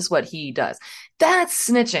 Like that is what he does. That's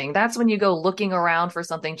snitching. That's when you go looking around for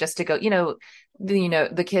something just to go,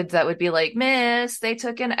 the kids that would be like, "Miss, they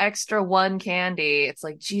took an extra one candy." It's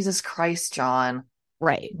like, Jesus Christ, John.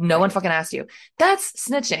 Right, No one right. fucking asked you. That's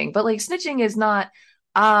snitching. But like snitching is not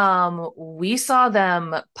we saw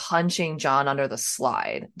them punching John under the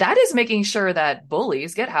slide. That is making sure that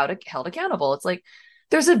bullies get held accountable. It's like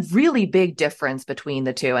there's a really big difference between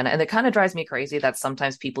the two. And it kind of drives me crazy that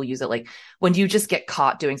sometimes people use it like when you just get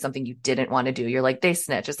caught doing something you didn't want to do, you're like, they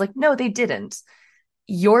snitch. It's like, no, they didn't.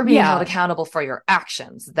 You're being held Yeah, accountable for your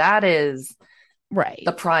actions. That is the right.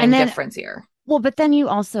 And prime then, difference here. well, but then you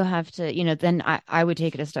also have to, then I would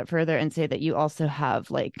take it a step further and say that you also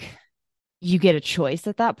have like you get a choice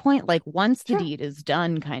at that point. Like once the Sure. deed is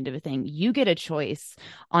done, kind of a thing, you get a choice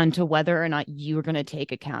onto whether or not you are going to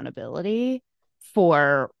take accountability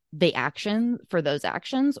for those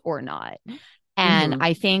actions or not. And Mm-hmm.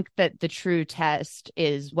 I think that the true test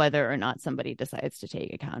is whether or not somebody decides to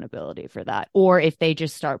take accountability for that, or if they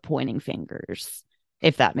just start pointing fingers,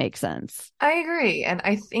 if that makes sense. I agree. And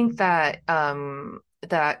I think that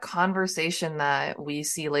that conversation that we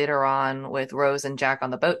see later on with Rose and Jack on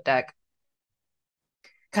the boat deck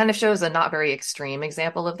kind of shows a not very extreme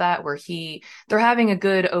example of that, where they're having a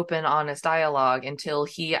good, open, honest dialogue until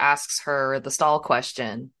he asks her the stall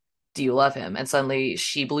question, do you love him? And suddenly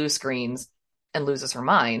she blue screens and loses her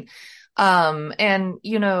mind. And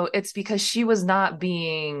it's because she was not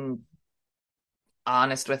being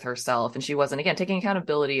honest with herself, and she wasn't, again, taking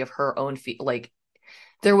accountability of her own like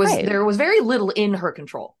Right. there was very little in her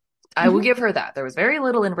control. I will Hmm. give her that. There was very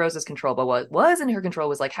little in Rose's control, but what was in her control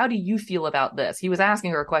was like, how do you feel about this? He was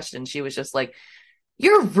asking her a question. She was just like,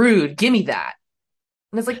 you're rude. Give me that.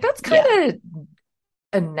 And it's like, that's Yeah. kind of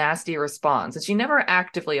a nasty response. And she never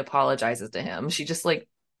actively apologizes to him. She just like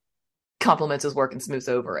compliments his work and smooths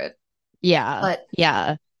over it. Yeah. But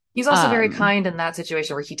Yeah. he's also very Um, kind in that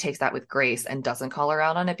situation where he takes that with grace and doesn't call her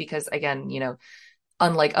out on it because, again,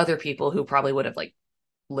 unlike other people who probably would have like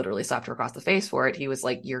literally slapped her across the face for it, he was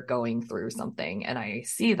like, you're going through something and I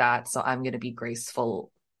see that, so I'm going to be graceful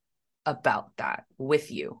about that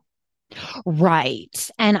with you. right.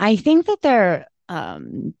 And I think that there's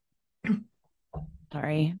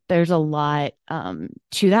a lot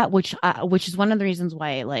to that, which is one of the reasons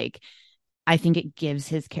why like I think it gives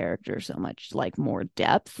his character so much like more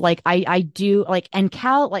depth. Like I do like, and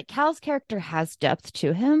Cal's character has depth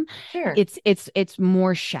to him. Sure. It's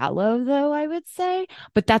more shallow though, I would say,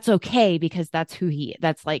 but that's okay because that's who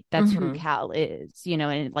Mm-hmm. Cal is,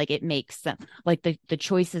 and like it makes sense. Like the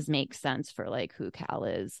choices make sense for like who Cal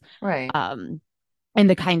is. Right. Um and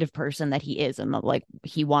the kind of person that he is and the like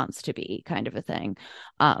he wants to be kind of a thing,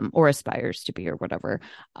 or aspires to be or whatever.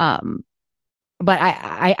 But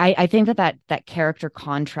I think that character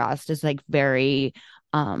contrast is like very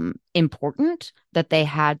important, that they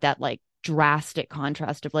had that like drastic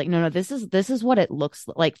contrast of like, no, this is what it looks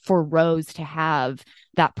like for Rose to have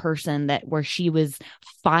that person that where she was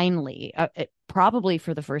finally, probably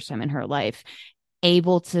for the first time in her life,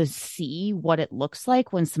 able to see what it looks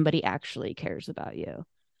like when somebody actually cares about you.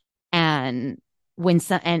 And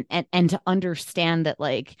and to understand that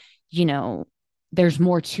like, you know, there's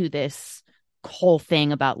more to this whole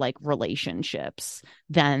thing about like relationships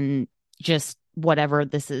than just whatever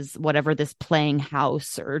this playing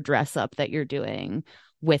house or dress up that you're doing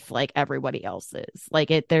with like everybody else's.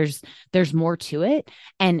 Like there's more to it,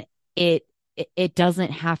 and it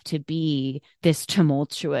doesn't have to be this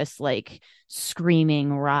tumultuous like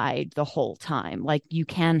screaming ride the whole time. Like you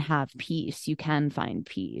can have peace, you can find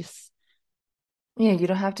peace. Yeah, you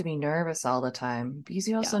don't have to be nervous all the time because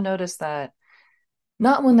you also Yeah. notice that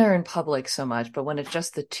not when they're in public so much, but when it's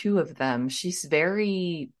just the two of them, she's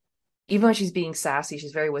very, even when she's being sassy,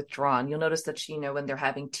 she's very withdrawn. You'll notice that she, when they're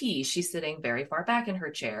having tea, she's sitting very far back in her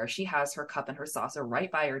chair. She has her cup and her saucer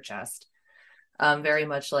right by her chest. Very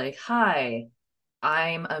much like, hi,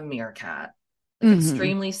 I'm a meerkat, like Hmm.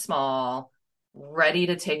 extremely small, ready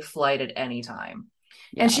to take flight at any time.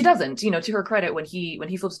 And Yeah. she doesn't, to her credit, when he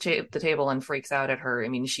flips the table and freaks out at her, I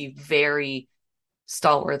mean, she very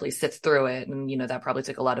stalwartly sits through it, and that probably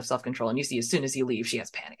took a lot of self-control. And you see, as soon as he leaves, she has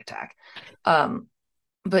a panic attack. um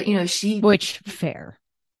but she, Which fair.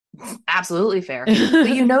 absolutely fair.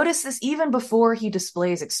 But you notice this even before he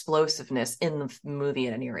displays explosiveness in the movie,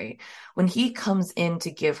 at any rate. When he comes in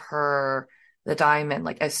to give her the diamond,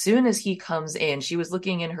 like as soon as he comes in, she was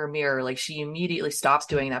looking in her mirror, like she immediately stops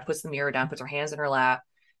doing that, puts the mirror down, puts her hands in her lap.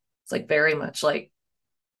 It's like very much like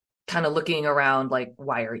kind of looking around like,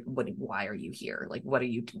 why are you here? Like,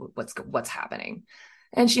 what's happening?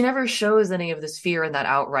 And she never shows any of this fear in that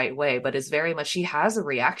outright way, but is very much, she has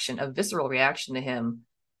a visceral reaction to him,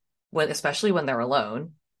 especially when they're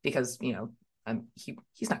alone, because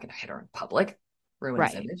he's not going to hit her in public, ruin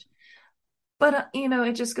his Right. image. But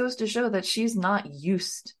it just goes to show that she's not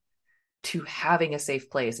used to having a safe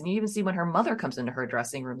place. And you even see when her mother comes into her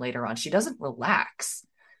dressing room later on, she doesn't relax.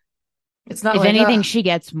 It's not If like, anything, she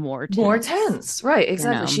gets more more tense, tense, right? you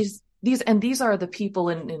Exactly. know. These are the people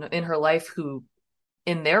in her life who,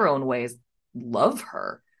 in their own ways, love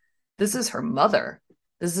her. This is her mother.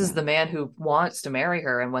 This is Yeah. the man who wants to marry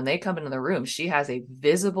her. And when they come into the room, she has a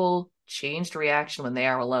visible changed reaction when they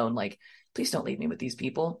are alone. Like, please don't leave me with these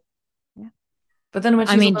people. Yeah. But then when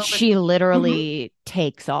I she's mean, alone with, she Mhm. literally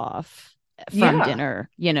takes off from Yeah, dinner.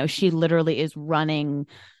 She literally is running,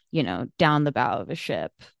 down the bow of a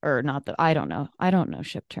ship, or not the, I don't know. I don't know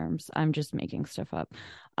ship terms. I'm just making stuff up.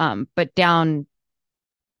 But she's down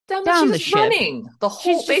the just ship. running the She's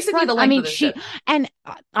whole, just basically run. the I length of mean, the ship. and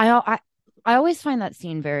I always find that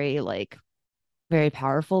scene very like very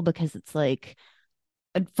powerful, because it's like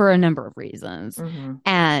for a number of reasons. Mm-hmm.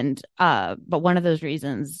 And but one of those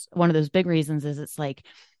big reasons is it's like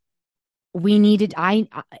we needed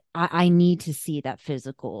I need to see that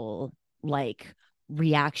physical like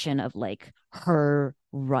reaction of like her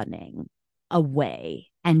running away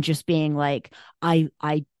and just being like I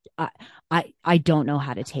I don't know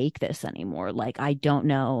how to take this anymore. Like I don't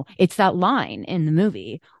know. It's that line in the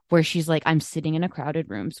movie where she's like, I'm sitting in a crowded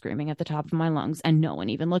room screaming at the top of my lungs and no one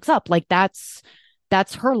even looks up. Like that's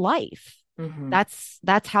her life. Mm-hmm.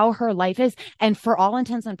 That's how her life is. And for all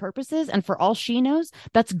intents and purposes, and for all she knows,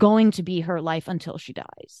 that's going to be her life until she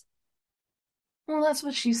dies. Well, that's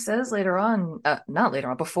what she says later on. Not later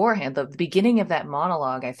on, beforehand. The beginning of that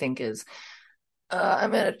monologue, I think, is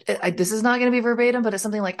this is not going to be verbatim, but it's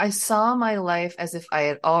something like, I saw my life as if I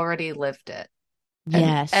had already lived it. An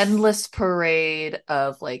Yes. endless parade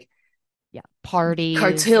of like Yeah. Parties and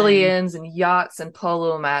cartillions and yachts and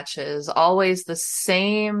polo matches, always the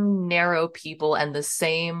same narrow people and the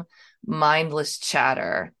same mindless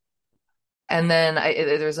chatter. And then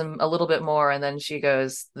there's a little bit more, and then she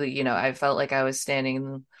goes, I felt like I was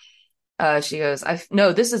standing. She goes, I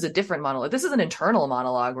no, this is a different monologue. This is an internal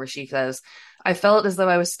monologue where she says, I felt as though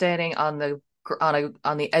I was standing on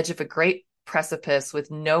the edge of a great precipice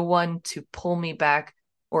with no one to pull me back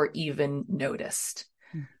or even noticed.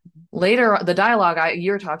 Later, the dialogue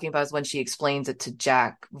you're talking about is when she explains it to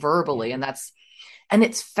Jack verbally, yeah. and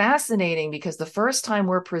it's fascinating because the first time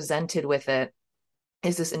we're presented with it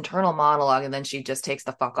is this internal monologue, and then she just takes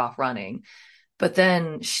the fuck off running. But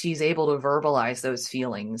then she's able to verbalize those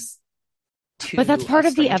feelings But that's to a part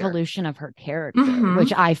of the stranger. evolution of her character, which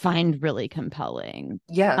Mm-hmm. I find really compelling.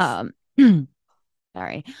 Yes. Um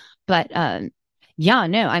sorry. But yeah,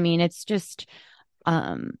 no, I mean it's just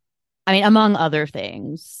um I mean among other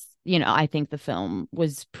things, I think the film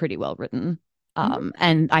was pretty well written. Mm-hmm.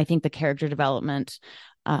 And I think the character development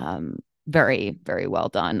um very, very well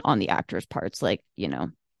done on the actors' parts,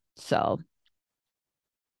 so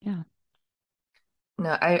yeah.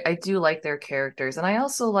 No, I do like their characters. And I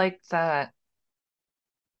also like that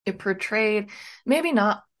it portrayed, maybe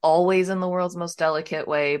not always in the world's most delicate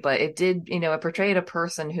way, but it did, it portrayed a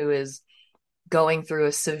person who is going through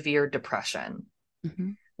a severe depression,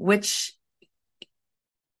 Mm-hmm. which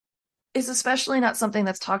is especially not something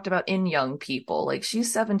that's talked about in young people. Like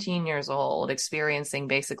she's 17 years old, experiencing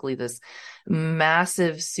basically this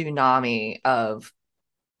massive tsunami of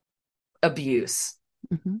abuse,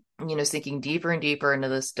 Mm-hmm. sinking deeper and deeper into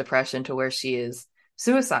this depression to where she is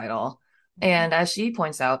suicidal. And as she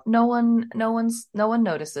points out, no one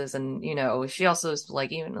notices. And, she also is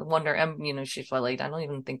like, even wonder, and, she's like, I don't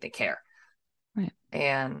even think they care. Right.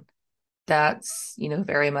 And that's,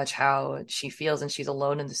 very much how she feels. And she's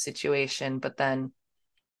alone in the situation. But then,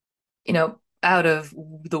 out of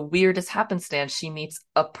the weirdest happenstance, she meets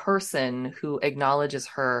a person who acknowledges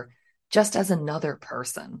her just as another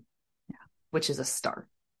person, which is a start.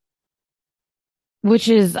 Which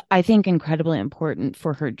is, I think, incredibly important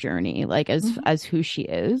for her journey, like Mm-hmm. as who she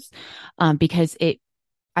is, because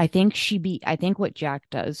I think what Jack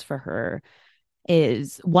does for her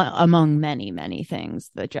is one among many, many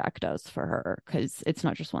things that Jack does for her, because it's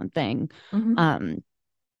not just one thing. Mm-hmm. Um,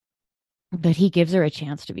 but he gives her a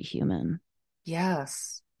chance to be human.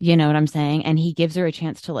 Yes. You know what I'm saying? And he gives her a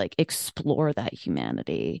chance to like explore that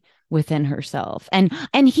humanity within herself. And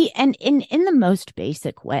in the most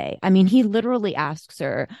basic way. I mean, he literally asks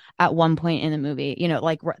her at one point in the movie,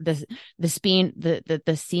 like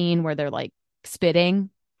the scene where they're like spitting,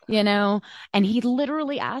 and he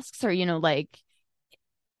literally asks her, like,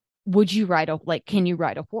 would you can you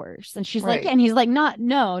ride a horse? And she's like, yeah. Right. And he's like, not,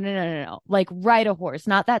 no, no, no, no, no. Like ride a horse,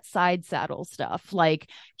 not that side saddle stuff. Like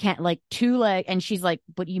can't like two leg. And she's like,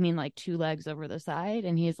 what do you mean like two legs over the side?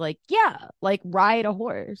 And he's like, yeah, like ride a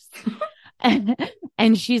horse.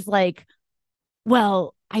 And she's like,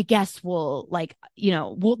 well, I guess we'll like,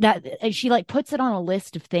 we'll that and she like puts it on a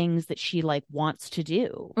list of things that she like wants to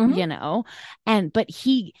do, Mm-hmm. and but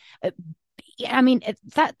he I mean,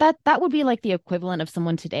 that would be like the equivalent of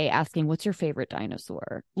someone today asking, "What's your favorite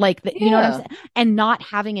dinosaur?" Like, you know what I'm Yeah. saying, and not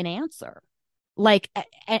having an answer, like,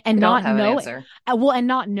 and I don't not have an knowing, answer. and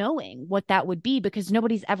not knowing what that would be because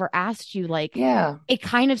nobody's ever asked you. Like, Yeah. it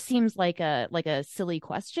kind of seems like a silly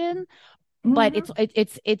question, but Mm-hmm.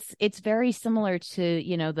 it's very similar to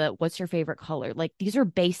the what's your favorite color? Like, these are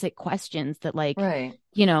basic questions that like Right.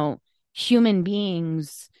 you know human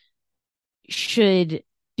beings should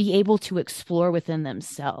be able to explore within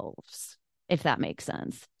themselves, if that makes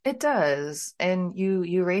sense. It does. And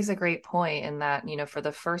you raise a great point in that, for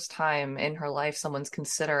the first time in her life, someone's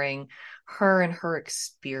considering her and her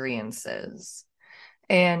experiences.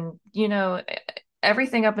 And,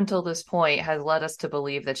 everything up until this point has led us to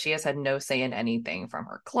believe that she has had no say in anything, from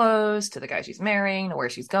her clothes to the guy she's marrying to where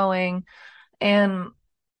she's going. And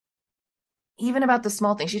even about the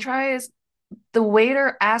small things, the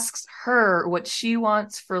waiter asks her what she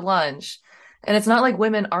wants for lunch. And it's not like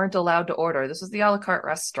women aren't allowed to order. This was the a la carte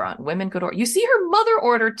restaurant. Women could order. You see her mother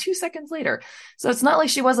order 2 seconds later. So it's not like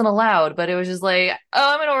she wasn't allowed, but it was just like,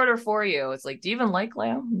 oh, I'm going to order for you. It's like, do you even like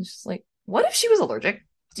lamb? And it's just like, what if she was allergic?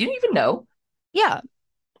 Do you even know? Yeah.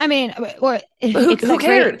 I mean, or who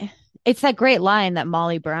cared? It's that great line that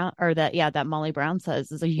Molly Brown, that Molly Brown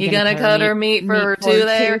says, is, "Are you gonna cut her meat for her too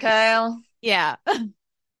there, Kyle?" Yeah.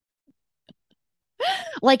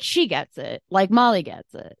 Like she gets it. Like Molly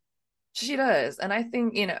gets it. She does. And I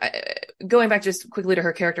think, going back just quickly to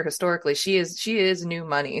her character historically, she is new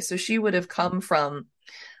money. So she would have come from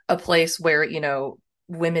a place where,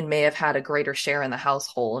 women may have had a greater share in the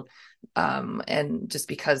household. And just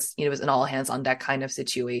because, it was an all hands on deck kind of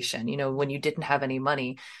situation, when you didn't have any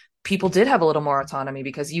money, people did have a little more autonomy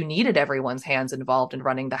because you needed everyone's hands involved in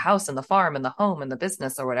running the house and the farm and the home and the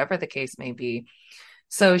business or whatever the case may be.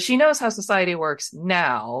 So she knows how society works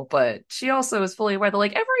now, but she also is fully aware that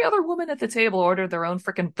like every other woman at the table ordered their own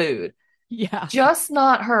freaking food. Yeah. Just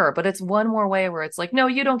not her, but it's one more way where it's like, no,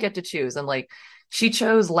 you don't get to choose. And like, she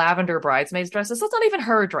chose lavender bridesmaids dresses. That's not even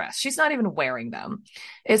her dress. She's not even wearing them.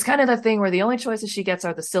 It's kind of the thing where the only choices she gets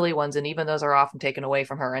are the silly ones. And even those are often taken away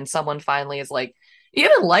from her. And someone finally is like, you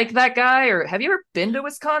even like that guy? Or have you ever been to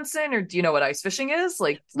Wisconsin? Or do you know what ice fishing is?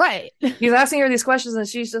 Like, right. He's asking her these questions and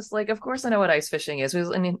she's just like, of course I know what ice fishing is.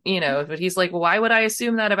 And, but he's like, why would I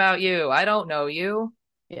assume that about you? I don't know you.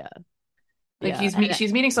 Yeah. Like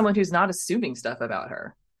she's meeting someone who's not assuming stuff about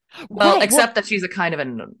her. Well, right. Except that she's a kind of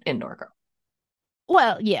an indoor girl.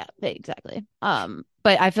 Well, yeah, exactly. But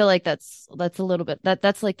I feel like that's a little bit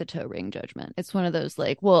that's like the toe ring judgment. It's one of those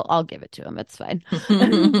like, well, I'll give it to him. It's fine.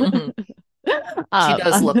 She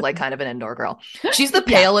does look like kind of an indoor girl. She's the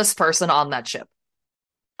palest person on that ship.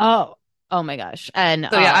 Oh my gosh. And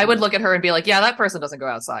so yeah, I would look at her and be like, yeah, that person doesn't go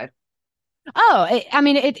outside. Oh, I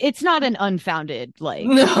mean, it's not an unfounded, like,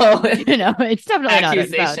 no, it's definitely not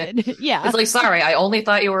unfounded. Yeah. It's like, sorry, I only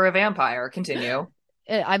thought you were a vampire. Continue.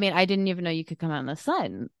 I mean, I didn't even know you could come out in the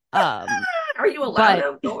sun. Are you allowed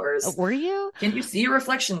outdoors? Were you? Can you see your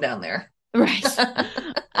reflection down there? Right.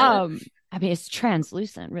 I mean, it's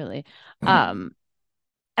translucent, really.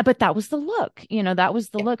 But that was the look, that was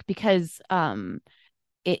the look because, at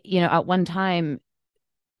one time,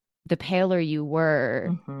 the paler you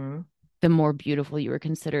were, the more beautiful you were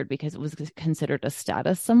considered because it was considered a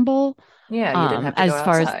status symbol. Yeah, you didn't have to go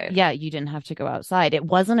outside. You didn't have to go outside. It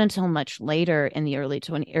wasn't until much later in the early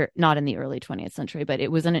 20th century, but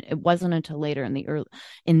it wasn't until later in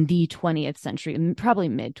the 20th century, probably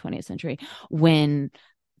mid 20th century, when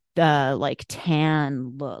the like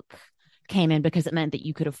tan look came in because it meant that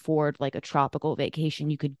you could afford like a tropical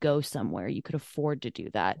vacation. You could go somewhere. You could afford to do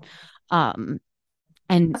that.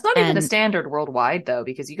 And that's not even the standard worldwide, though,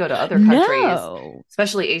 because you go to other countries,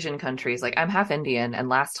 especially Asian countries. Like I'm half Indian, and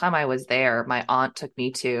last time I was there, my aunt took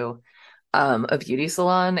me to a beauty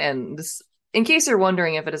salon. And this, in case you're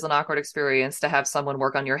wondering if it is an awkward experience to have someone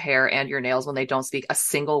work on your hair and your nails when they don't speak a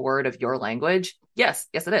single word of your language, yes,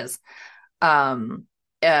 it is.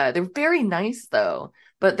 They're very nice, though.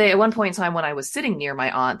 But at one point in time, when I was sitting near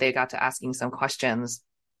my aunt, they got to asking some questions.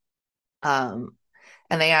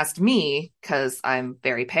 And they asked me, because I'm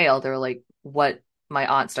very pale, they were like, what? My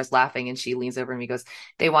aunt starts laughing and she leans over and me goes,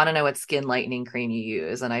 they want to know what skin lightening cream you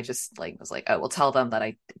use. And I just was like, oh, well, tell them that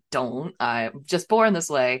I don't. I'm just born this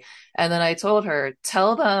way. And then I told her,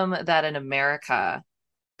 tell them that in America,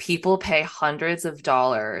 people pay hundreds of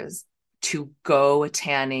dollars to go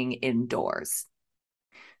tanning indoors.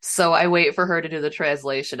 So I wait for her to do the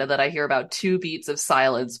translation, and then I hear about 2 beats of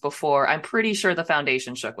silence before I'm pretty sure the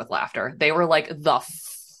foundation shook with laughter. They were like, the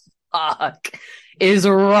fuck is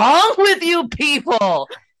wrong with you people?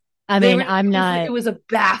 I mean, I'm not... It was a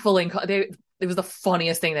baffling... It was the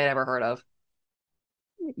funniest thing they'd ever heard of.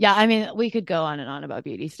 Yeah, I mean, we could go on and on about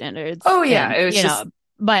beauty standards. Oh, yeah. And, it was just...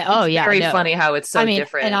 But very funny how it's so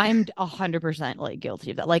different. And I'm 100% like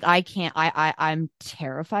guilty of that. Like I'm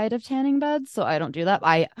terrified of tanning beds, so I don't do that.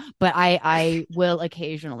 But I will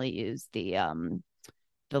occasionally use the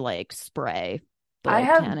like spray,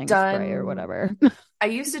 tanning spray or whatever. I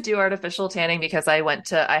used to do artificial tanning because I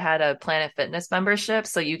had a Planet Fitness membership,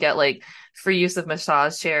 so you get like free use of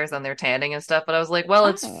massage chairs on their tanning and stuff. But I was like, well,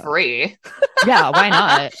 it's free. Yeah, why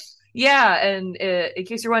not? Yeah, and in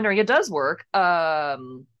case you're wondering, it does work.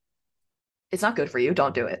 It's not good for you.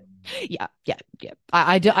 Don't do it. Yeah, yeah, yeah.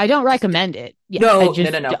 I don't recommend it. Yeah, No, no, no,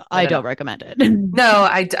 no, no, I no, don't no. recommend it. No,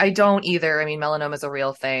 I don't either. I mean, melanoma is a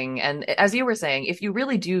real thing. And as you were saying, if you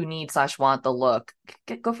really do need slash want the look,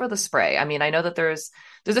 go for the spray. I mean, I know that there's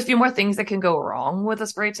a few more things that can go wrong with a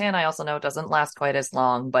spray tan. I also know it doesn't last quite as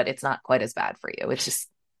long, but it's not quite as bad for you. It's just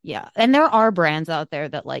Yeah. And there are brands out there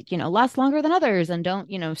that like, last longer than others and don't,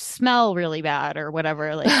 smell really bad or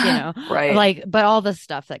whatever. Like, right. like, but all the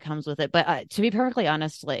stuff that comes with it. But to be perfectly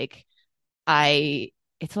honest, like,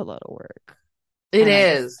 it's a lot of work. It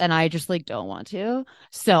is. And I just like don't want to.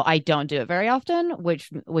 So I don't do it very often,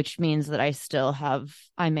 which means that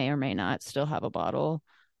I may or may not still have a bottle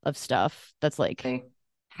of stuff that's like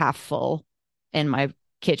half full in my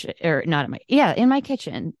kitchen, or not in my in my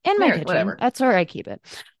kitchen. Whatever. That's where I keep it.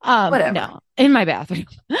 Whatever. No, in my bathroom.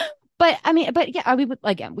 But I mean, but yeah,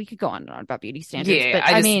 again, we could go on and on about beauty standards. Yeah,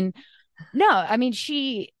 But I mean, no, I mean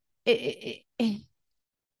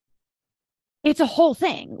it's a whole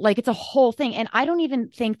thing. Like it's a whole thing. And I don't even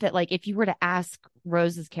think that like if you were to ask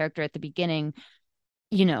Rose's character at the beginning,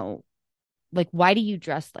 like why do you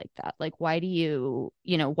dress like that? Like why do you,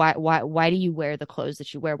 why do you wear the clothes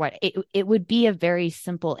that you wear? Why it would be a very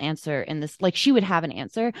simple answer in this, like she would have an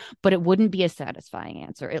answer, but it wouldn't be a satisfying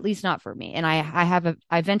answer, at least not for me. And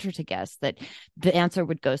I venture to guess that the answer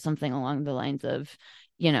would go something along the lines of,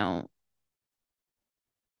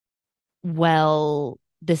 well,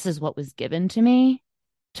 this is what was given to me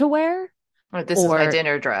to wear. Or this is my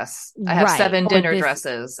dinner dress. I have 7 dinner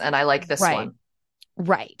dresses and I like this one.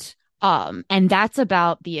 Right. And that's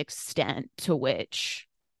about the extent to which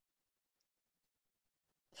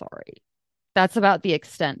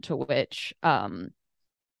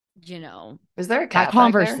is there a cat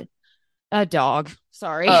back there? A dog.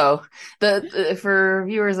 Sorry. Oh, for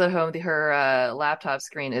viewers at home, her laptop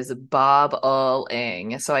screen is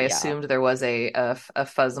bobbling. So I assumed there was a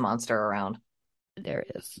fuzz monster around. There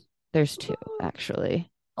is. There's 2 actually.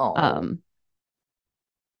 Oh.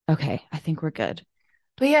 Okay, I think we're good.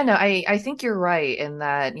 But yeah, no, I think you're right in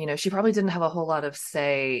that, she probably didn't have a whole lot of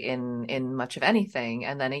say in much of anything.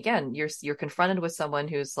 And then again, you're confronted with someone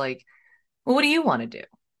who's like, well, what do you want to do?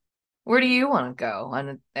 Where do you want to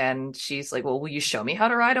go? And she's like, well, will you show me how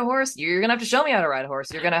to ride a horse? You're gonna have to show me how to ride a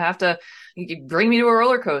horse. You're gonna have to bring me to a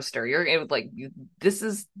roller coaster. You're like, this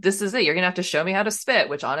is it. You're gonna have to show me how to spit,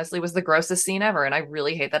 which honestly was the grossest scene ever. And I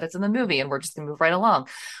really hate that it's in the movie and we're just gonna move right along.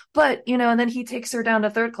 But, and then he takes her down to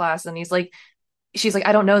 3rd class and she's like,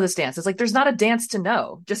 I don't know this dance. It's like, there's not a dance to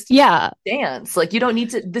know. Just dance. Like, you don't need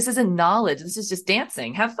to, this isn't knowledge. This is just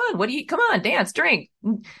dancing. Have fun. Come on, dance, drink,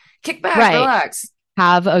 kick back, relax.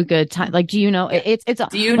 Have a good time. Like, do you know it's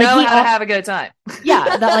do you know how to have a good time?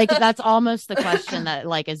 Yeah, that's almost the question that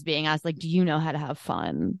like is being asked. Like, do you know how to have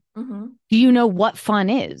fun? Mm-hmm. Do you know what fun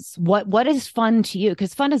is? What is fun to you?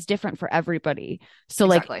 Because fun is different for everybody. So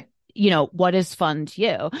exactly. Like, what is fun to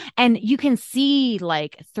you? And you can see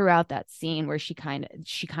like throughout that scene where she kind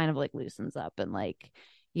of like loosens up and like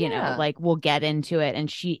like we'll get into it, and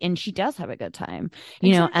she does have a good time,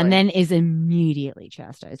 and then is immediately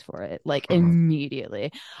chastised for it, like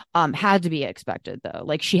immediately. Had to be expected though,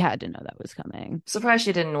 like she had to know that was coming. Surprised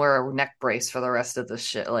she didn't wear a neck brace for the rest of the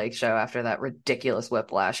show after that ridiculous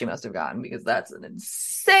whiplash she must have gotten, because that's an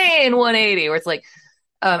insane 180 where it's like,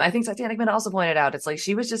 I think Titanic Man also pointed out, it's like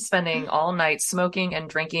she was just spending all night smoking and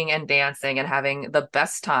drinking and dancing and having the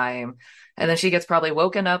best time. And then she gets probably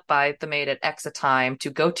woken up by the maid at X a time to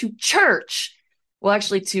go to church. Well,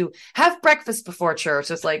 actually, to have breakfast before church.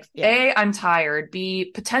 It's like, A, I'm tired. B,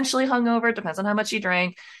 potentially hungover. Depends on how much she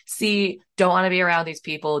drank. C, don't want to be around these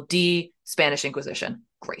people. D, Spanish Inquisition.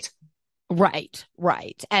 Great.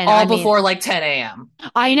 Right. And all before like 10 a.m.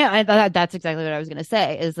 I know. That's exactly what I was going to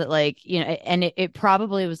say, is that like, and it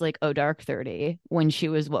probably was like, dark 30 when she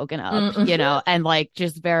was woken up, and like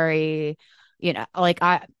just very, like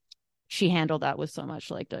she handled that with so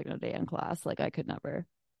much like dignity in class. Like I could never.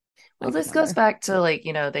 Well, this goes back to like,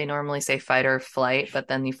 they normally say fight or flight, but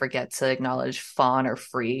then you forget to acknowledge fawn or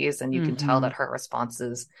freeze. And you can tell that her response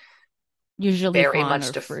is usually very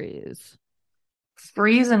much to freeze.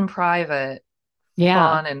 Freeze in private,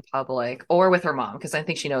 fawn in public, or with her mom, because I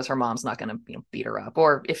think she knows her mom's not going to beat her up,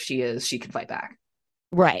 or if she is, she can fight back.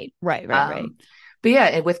 Right. But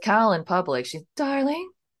yeah, with Cal in public, she's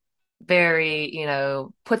darling, very,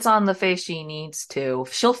 puts on the face she needs to.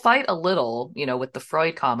 She'll fight a little, with the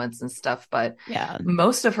Freud comments and stuff, but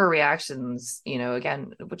most of her reactions,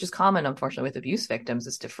 again, which is common, unfortunately, with abuse victims,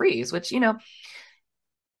 is to freeze, which,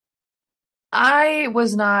 I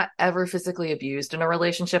was not ever physically abused in a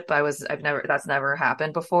relationship. That's never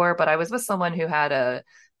happened before, but I was with someone who had a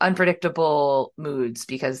unpredictable moods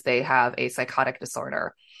because they have a psychotic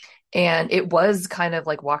disorder. And it was kind of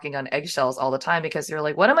like walking on eggshells all the time because you're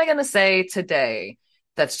like, what am I going to say today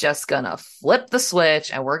that's just going to flip the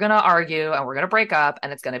switch and we're going to argue and we're going to break up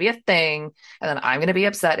and it's going to be a thing and then I'm going to be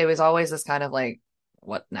upset. It was always this kind of like,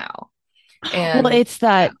 what now? Well, And it's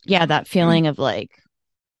that, yeah, that feeling of like,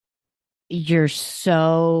 you're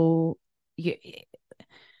so, you,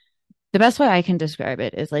 the best way I can describe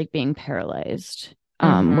it is like being paralyzed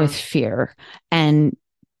with Mhm. fear. And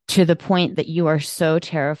to the point that you are so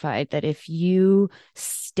terrified that if you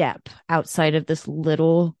step outside of this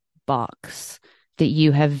little box that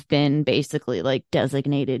you have been basically like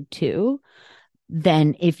designated to,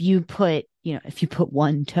 then if you put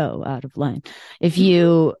one toe out of line, if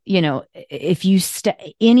if you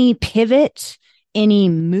any pivot, any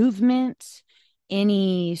movement,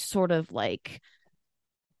 any sort of like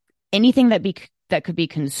anything that could be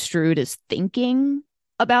construed as thinking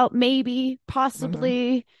about maybe Mhm.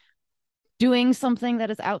 possibly doing something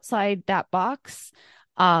that is outside that box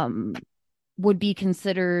um would be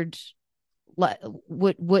considered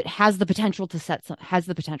would has the potential to set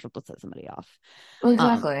somebody off. Well, um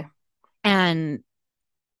exactly. and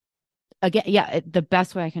again, yeah, the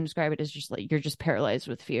best way I can describe it is just like you're just paralyzed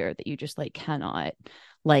with fear that you just like cannot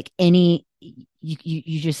like any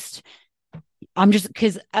you just I'm just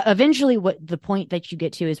because eventually what the point that you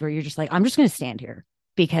get to is where you're just like, I'm just going to stand here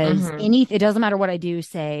because Mhm. it doesn't matter what I do,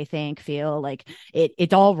 say, think, feel, like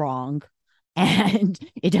it's all wrong. And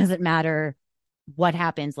it doesn't matter what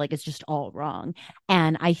happens, like it's just all wrong.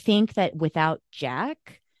 And I think that without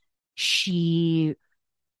Jack, she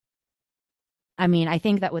I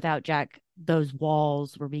think that without Jack, those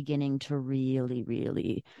walls were beginning to really,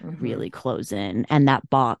 really, Mhm. really close in. And that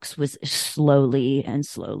box was slowly and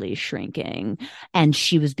slowly shrinking. And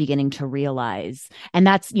she was beginning to realize, and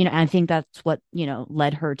that's, I think that's what,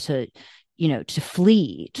 led her to, to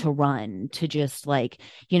flee, to run, to just like,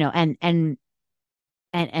 and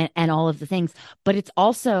all of the things. But it's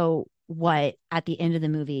also what at the end of the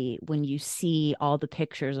movie, when you see all the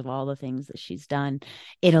pictures of all the things that she's done,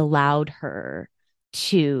 it allowed her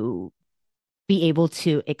to be able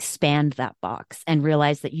to expand that box and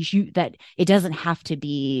realize that that it doesn't have to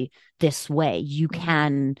be this way.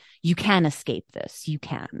 Mhm. You can escape this. You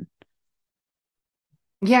can.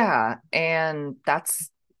 Yeah, and that's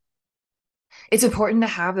it's important to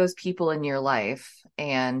have those people in your life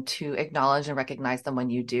and to acknowledge and recognize them when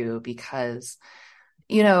you do because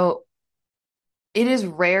you know it is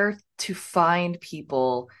rare to find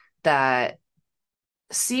people that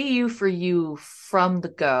see you for you from the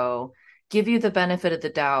go, give you the benefit of the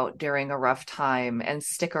doubt during a rough time, and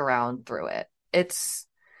stick around through it. It's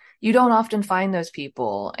you don't often find those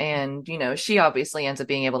people. And, she obviously ends up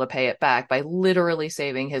being able to pay it back by literally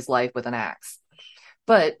saving his life with an axe.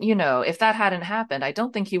 But, if that hadn't happened, I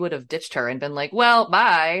don't think he would have ditched her and been like, well,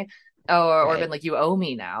 bye. Or been Right. like, you owe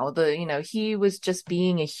me now. He was just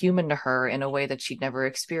being a human to her in a way that she'd never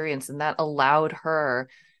experienced. And that allowed her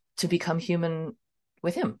to become human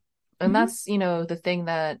with him. And Mhm. that's, the thing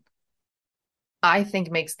that I think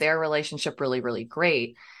makes their relationship really, really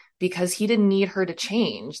great because he didn't need her to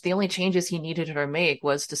change. The only changes he needed her to make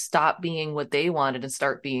was to stop being what they wanted and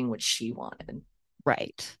start being what she wanted.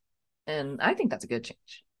 Right. And I think that's a good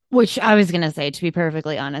change. Which I was gonna say, to be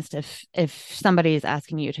perfectly honest, if somebody is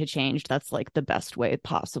asking you to change, that's like the best way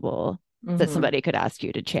possible that Mm-hmm. somebody could ask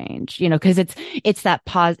you to change, because it's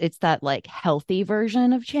that like healthy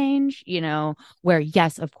version of change, where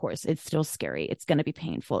yes, of course, it's still scary, it's gonna be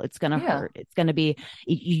painful, it's gonna Yeah. hurt, it's gonna be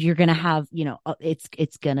you're gonna have,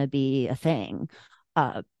 it's gonna be a thing.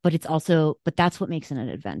 But that's what makes it an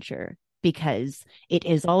adventure because it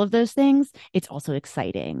is all of those things. It's also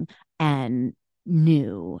exciting and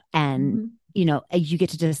new, and Mm-hmm. you get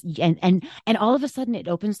to just and all of a sudden it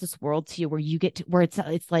opens this world to you where you get to where it's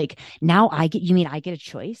like, now I get a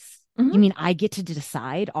choice. You Mm-hmm. mean I get to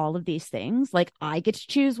decide all of these things? Like I get to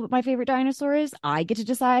choose what my favorite dinosaur is. I get to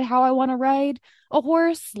decide how I want to ride a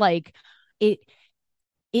horse. Like it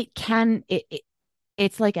it can it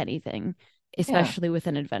it's like anything, Yeah. especially with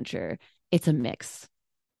an adventure. It's a mix.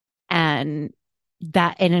 And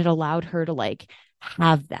it allowed her to like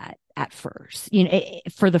have that at first,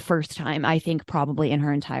 for the first time, I think probably in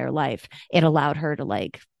her entire life, it allowed her to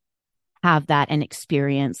like have that and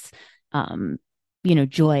experience um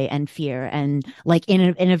joy and fear, and like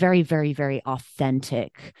in a very, very, very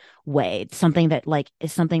authentic way, something that like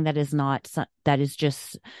is something that is not that is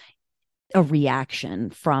just a reaction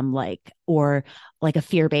from like, or like a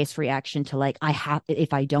fear-based reaction to like,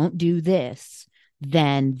 if I don't do this,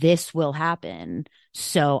 then this will happen,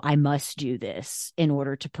 so I must do this in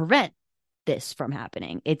order to prevent this from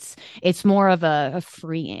happening. It's more of a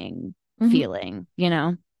freeing feeling, you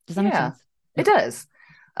know? Does that make sense? It does.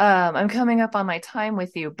 I'm coming up on my time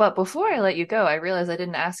with you, but before I let you go, I realize I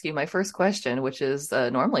didn't ask you my first question, which is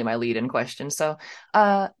normally my lead-in question. So,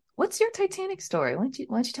 what's your Titanic story? Why don't you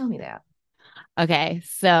tell me that? Okay,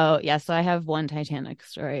 so I have one Titanic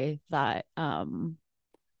story that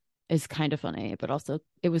is kind of funny, but also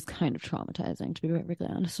it was kind of traumatizing, to be perfectly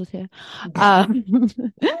honest with you.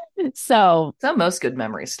 So most good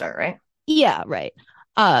memories start, right? Yeah, right.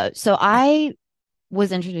 So I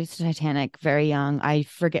was introduced to Titanic very young. I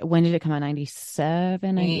forget, when did it come out?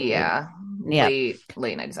 97, 98? Yeah,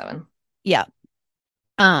 late 97. Yeah.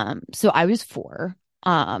 So I was 4.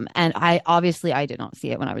 And I did not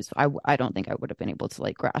see it when I don't think I would have been able to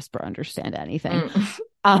like grasp or understand anything.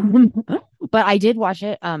 But I did watch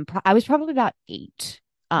it. I was probably about 8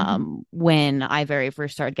 when I very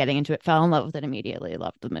first started getting into it, fell in love with it immediately,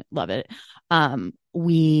 love it.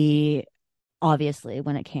 We obviously,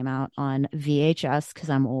 when it came out on VHS,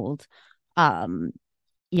 because I'm old, we got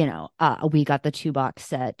the 2-box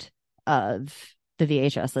set of the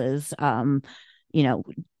VHSs,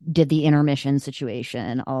 did the intermission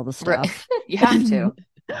situation, all the stuff. Right. You have to.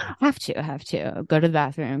 have to go to the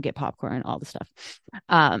bathroom, get popcorn, all the stuff.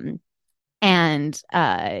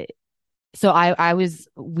 So I was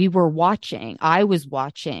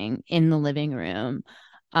watching in the living room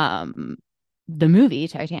the movie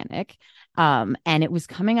Titanic, and it was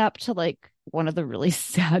coming up to like one of the really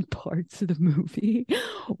sad parts of the movie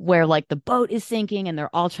where like the boat is sinking and they're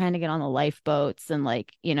all trying to get on the lifeboats, and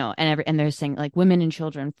like, and they're saying like women and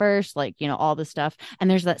children first, like, all this stuff. And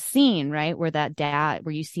there's that scene, right, where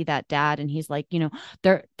you see that dad and he's like,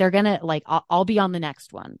 they're gonna like, I'll be on the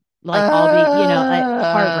next one. Like I'll be, like,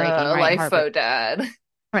 heartbreaking, right? Lifeboat dad.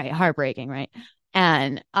 Right, heartbreaking, right?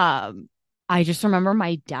 And I just remember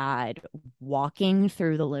my dad walking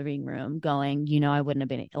through the living room going, I wouldn't have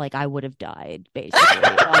been, like, I would have died basically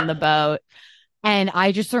on the boat. And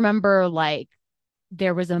I just remember like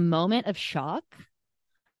there was a moment of shock.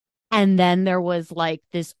 And then there was like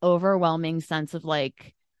this overwhelming sense of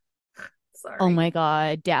like, sorry, oh my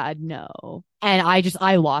God, Dad, no. And I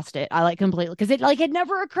lost it. I like completely, because it like had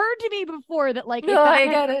never occurred to me before that like, no, I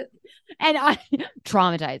get it. And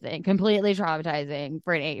completely traumatizing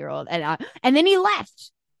for an 8-year-old. And then he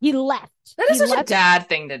left. That is such a dad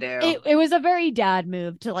thing to do. It was a very dad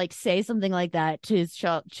move to like say something like that to his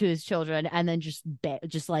children, and then just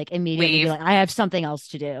like immediately be like, I have something else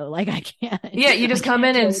to do. Like I can't. Yeah, you just come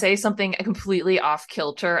in and say something completely off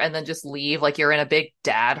kilter, and then just leave like you're in a big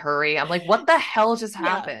dad hurry. I'm like, what the hell just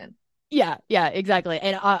happened? Yeah, exactly.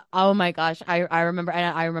 And oh my gosh, I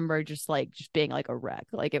remember just being like a wreck.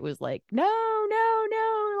 Like it was like, no,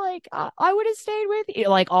 like I would have stayed with you,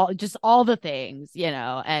 like all the things,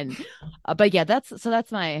 and but yeah, that's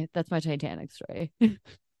my Titanic story.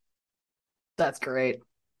 That's great.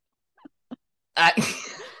 I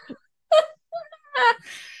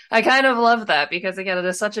kind of love that, because again, it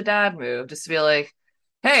is such a dad move just to be like,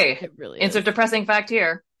 hey, it really insert depressing fact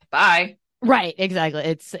here. Bye. Right,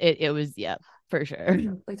 exactly. It was, yeah, for sure.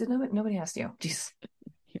 Like, did nobody ask you? Jeez.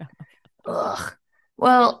 Yeah. Ugh.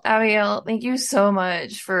 Well, Abigail, thank you so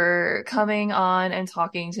much for coming on and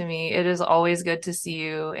talking to me. It is always good to see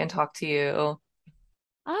you and talk to you.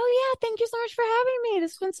 Oh yeah, thank you so much for having me.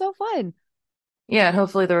 This has been so fun. Yeah, and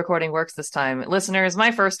hopefully the recording works this time. Listeners, my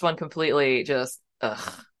first one completely just,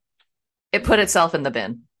 it put itself in the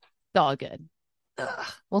bin. It's all good.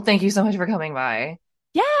 Well, thank you so much for coming by.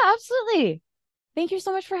 Yeah, absolutely. Thank you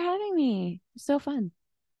so much for having me. It was so fun.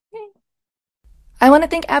 I want to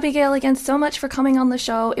thank Abigail again so much for coming on the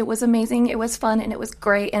show. It was amazing, it was fun, and it was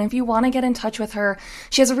great. And if you want to get in touch with her,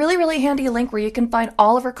 she has a really, really handy link where you can find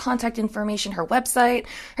all of her contact information, her website,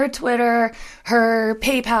 her Twitter, her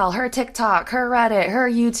PayPal, her TikTok, her Reddit, her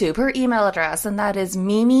YouTube, her email address, and that is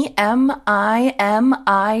Mimi, MIMI.link,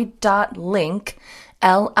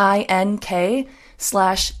 LINK, /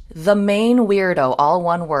 the main weirdo, all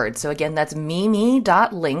one word. So again, that's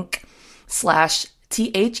mimi.link /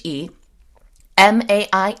 THEMAINWEIRDO.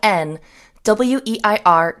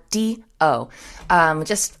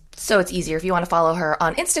 Just so it's easier, if you want to follow her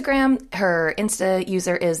on Instagram, her Insta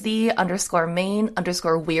user is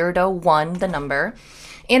the_main_weirdo1, the number.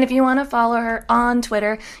 And if you want to follow her on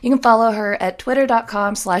Twitter, you can follow her at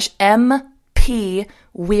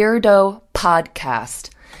twitter.com/MPWeirdoPodcast.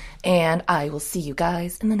 And I will see you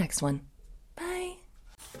guys in the next one. Bye.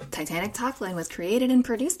 Titanic Talkline was created and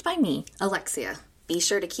produced by me, Alexia. Be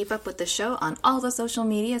sure to keep up with the show on all the social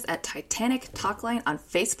medias at Titanic Talkline on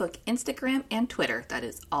Facebook, Instagram, and Twitter. That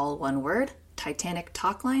is all one word, Titanic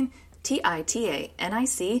Talkline,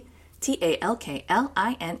 TITANIC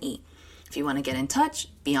TALKLINE. If you want to get in touch,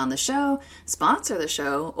 be on the show, sponsor the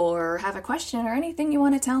show, or have a question or anything you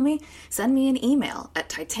want to tell me, send me an email at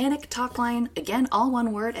titanictalkline, again, all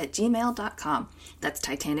one word, at gmail.com. That's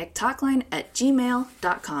titanictalkline at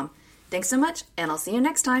gmail.com. Thanks so much, and I'll see you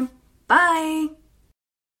next time. Bye!